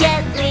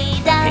gently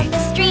down the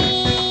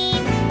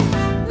stream.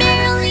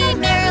 Merrily,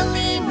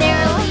 merrily,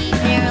 merrily,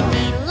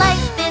 merrily,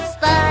 life is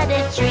but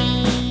a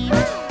dream.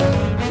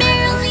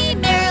 Merrily,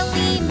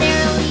 merrily,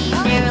 merrily,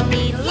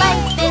 merrily,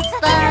 life is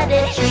but a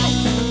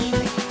dream.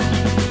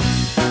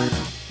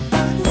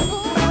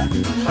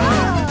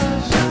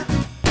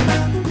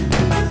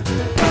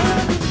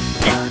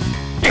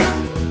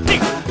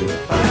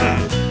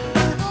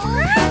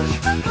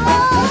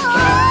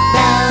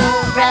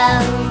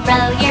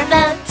 Row your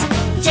boat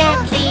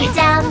gently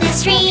down the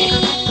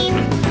stream.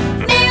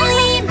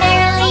 Merrily,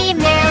 merrily,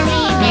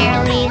 merrily,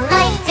 merrily,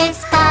 life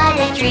is but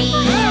a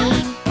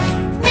dream.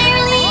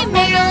 Merrily,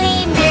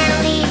 merrily,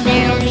 merrily,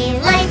 merrily,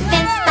 life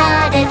is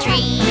but a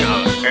dream.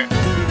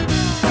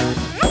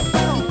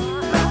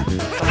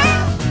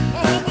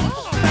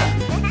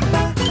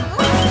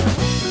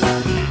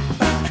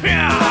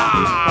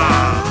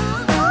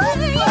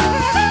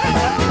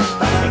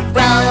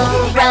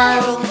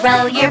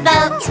 Row your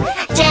boat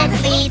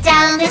gently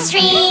down the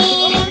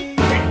stream.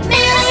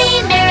 Merrily,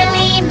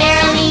 merrily,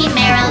 merrily,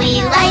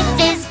 merrily, life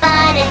is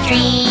but a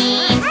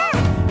dream.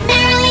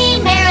 Merrily,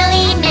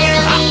 merrily,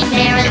 merrily,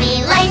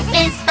 merrily, life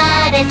is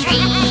but a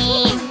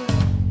dream.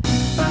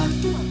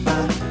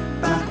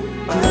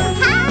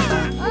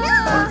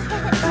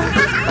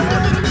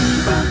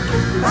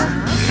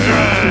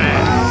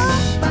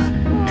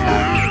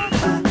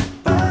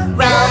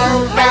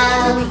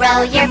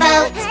 Row your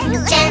boat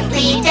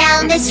gently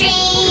down the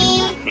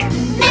stream.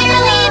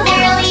 Merrily,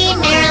 merrily,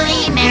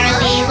 merrily,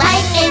 merrily,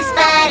 life is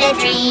but a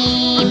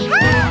dream.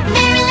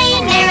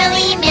 Merrily,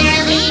 merrily,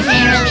 merrily,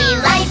 merrily,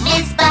 life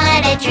is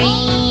but a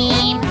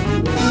dream.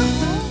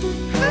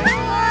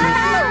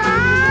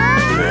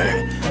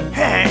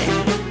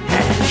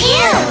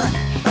 Phew!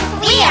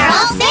 We are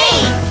all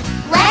safe!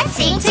 Let's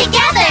sing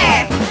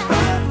together!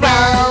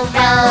 Row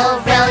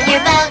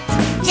your boat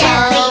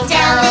gently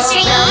down the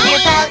stream. Your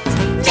boat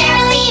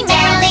merrily,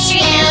 merrily,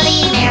 merrily,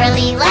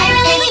 merrily,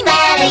 life is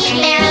but a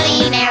dream. Merrily,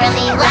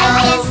 merrily,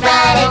 life is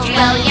but a dream.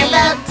 Row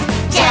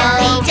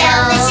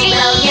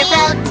your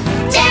boat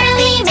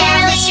gently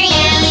down the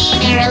stream. Row your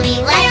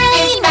boat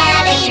merrily,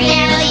 merrily,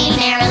 merrily,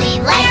 merrily,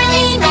 life is but a dream. Merrily, merrily, life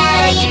is but a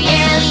dream.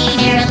 Merrily,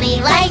 merrily,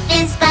 life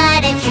is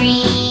but a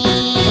dream.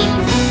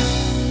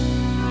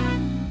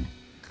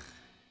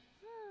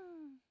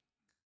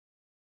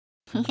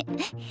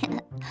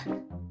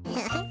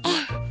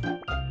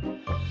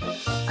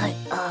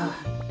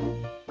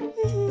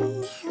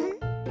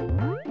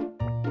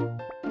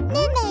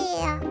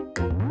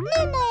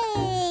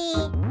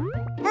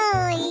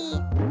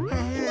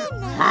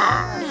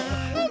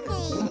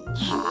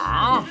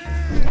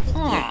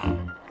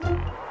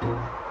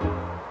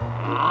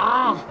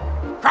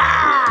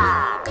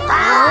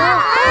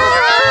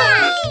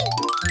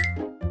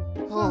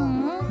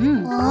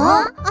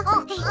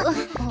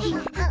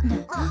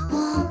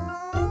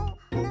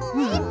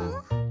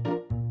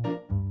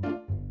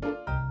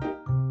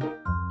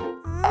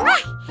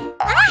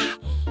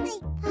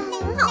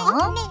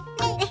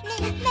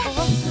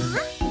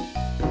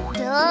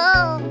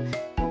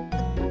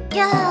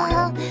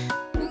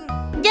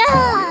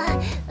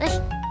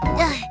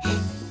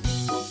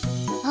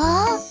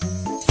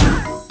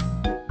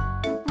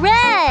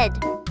 Red!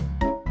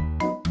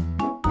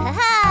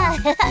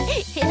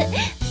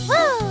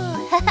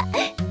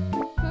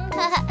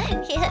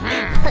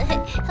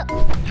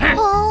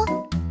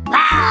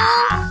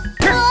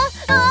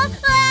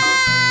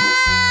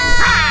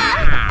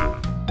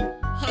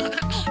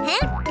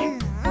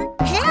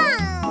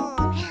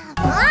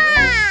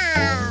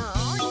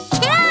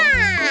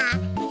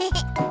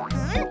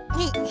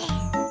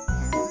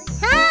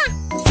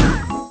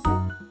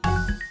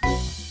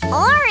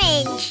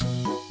 Orange!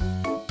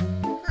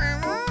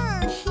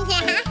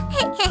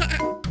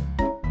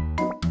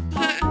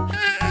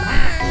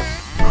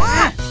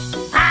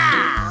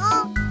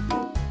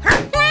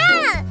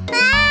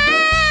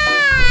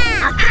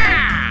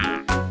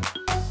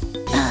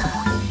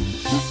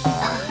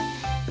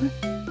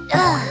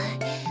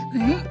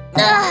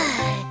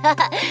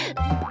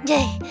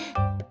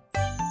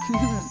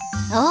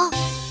 Oh?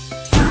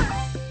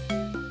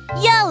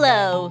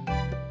 Yellow!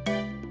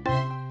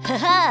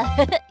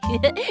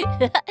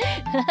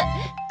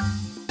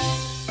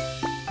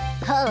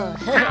 Oh. Oh.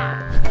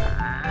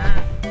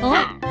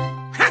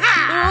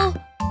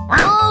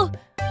 Oh.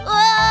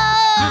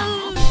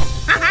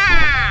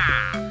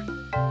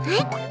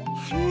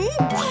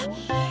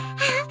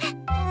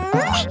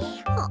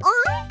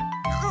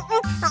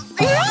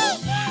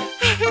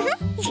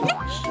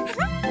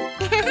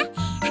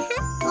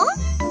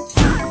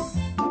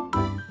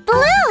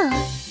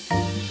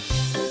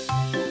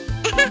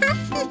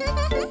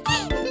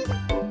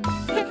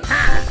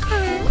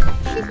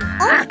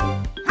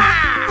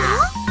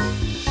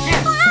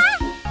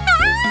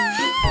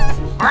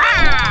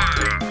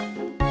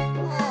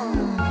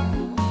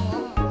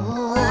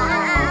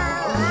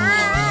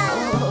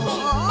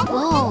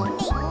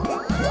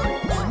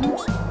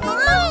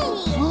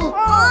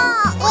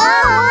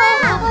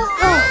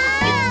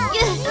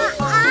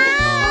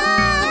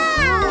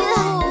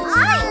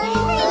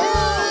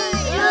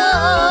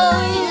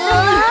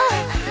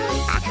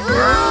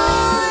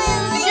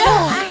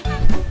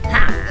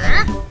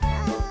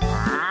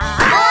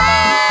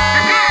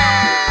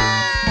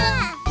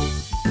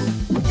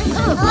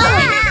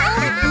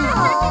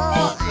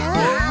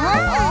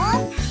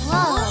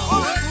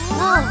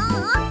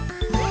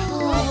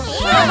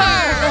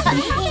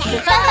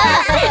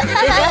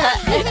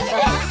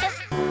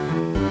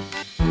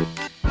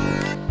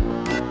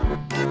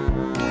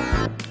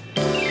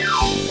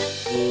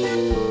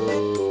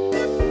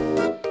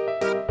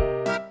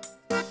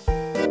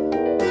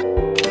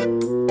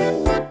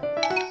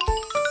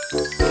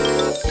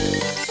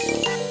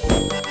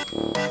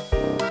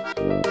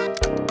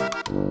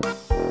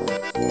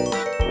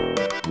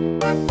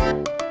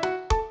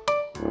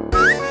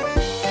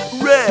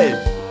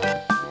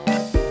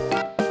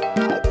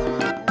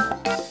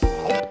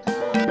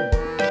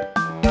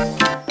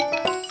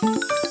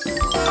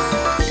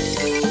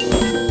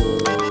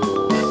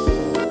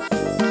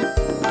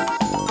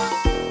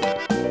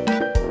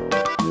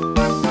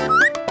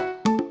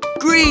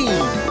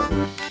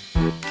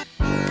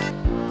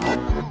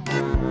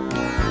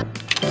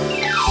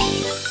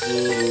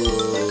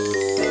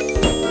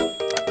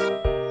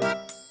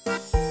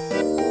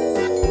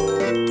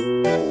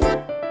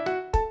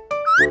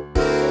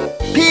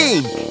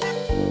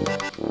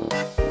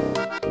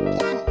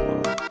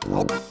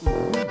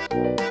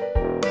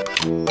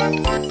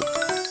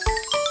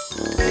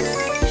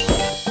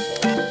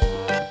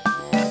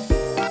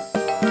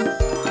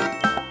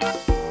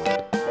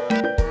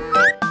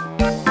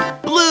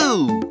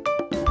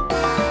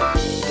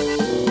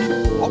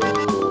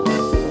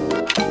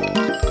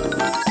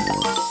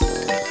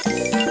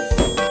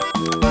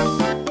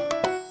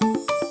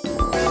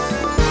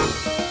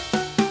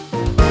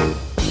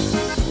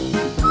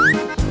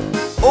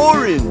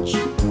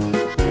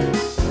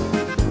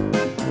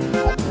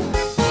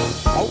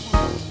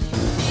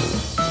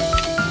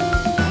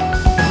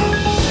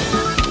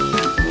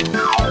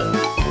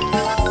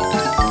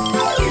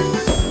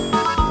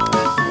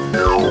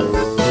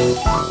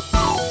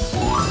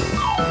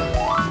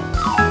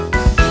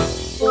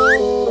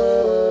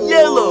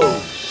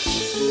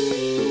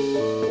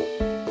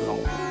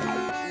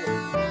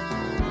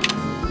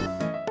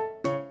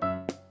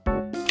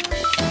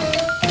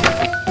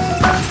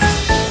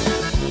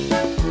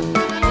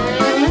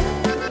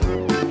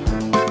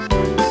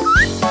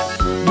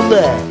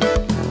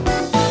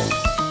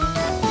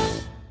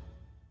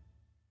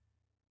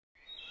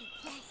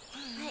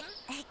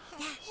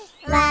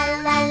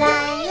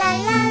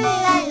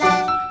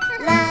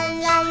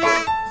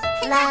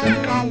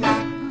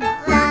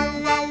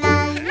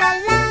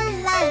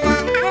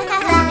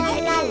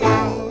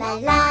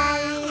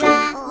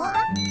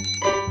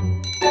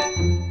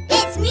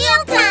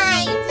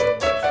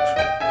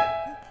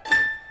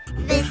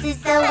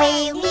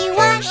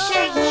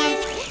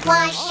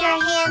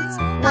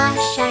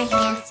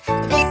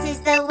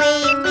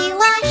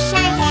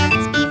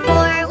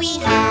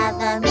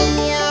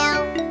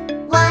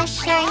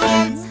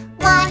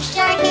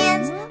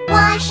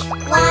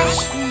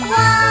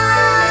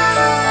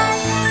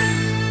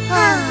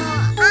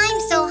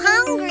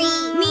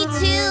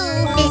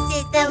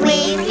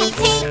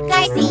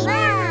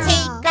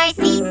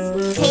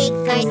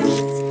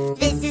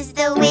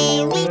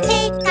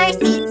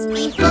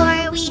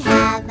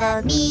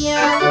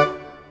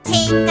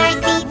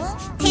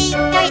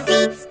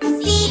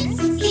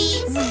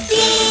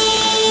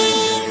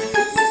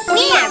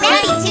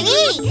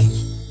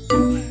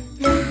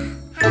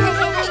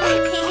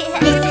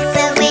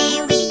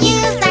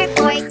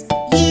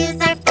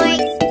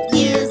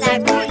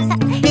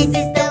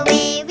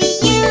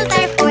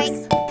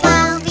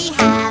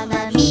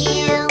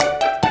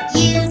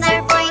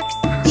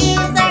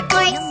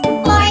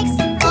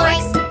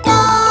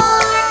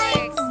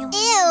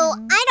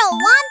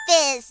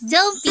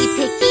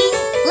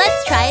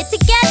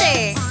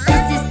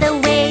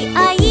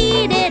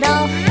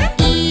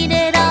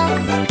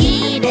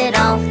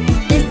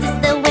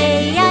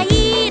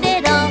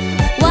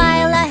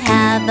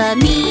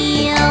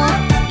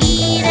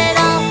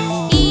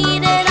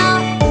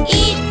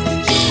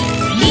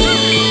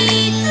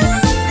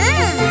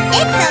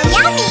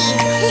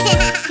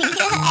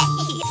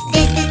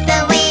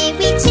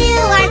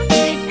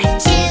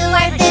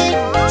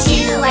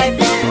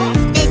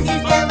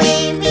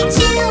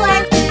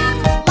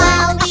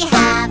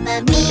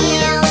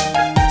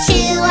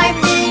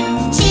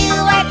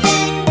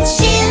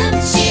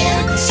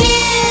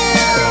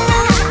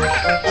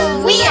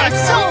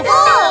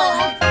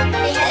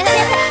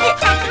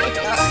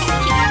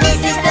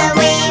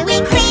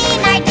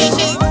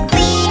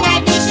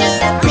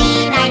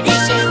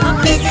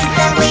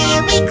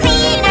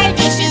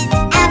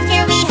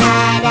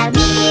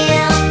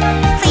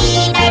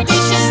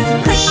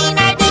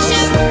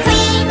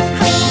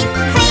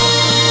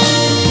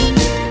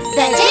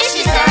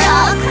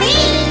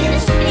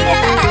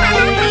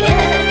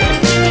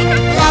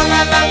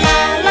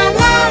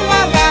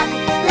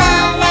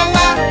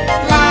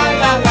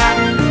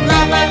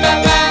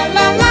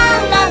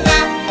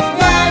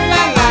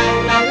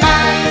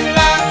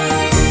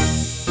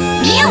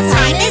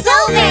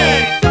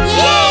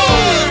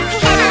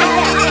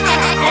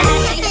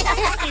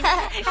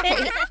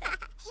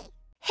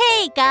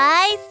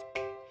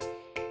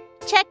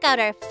 check out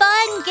our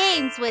fun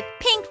games with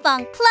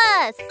Pinkfong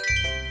Plus.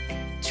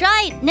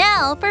 Try it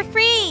now for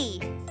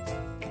free.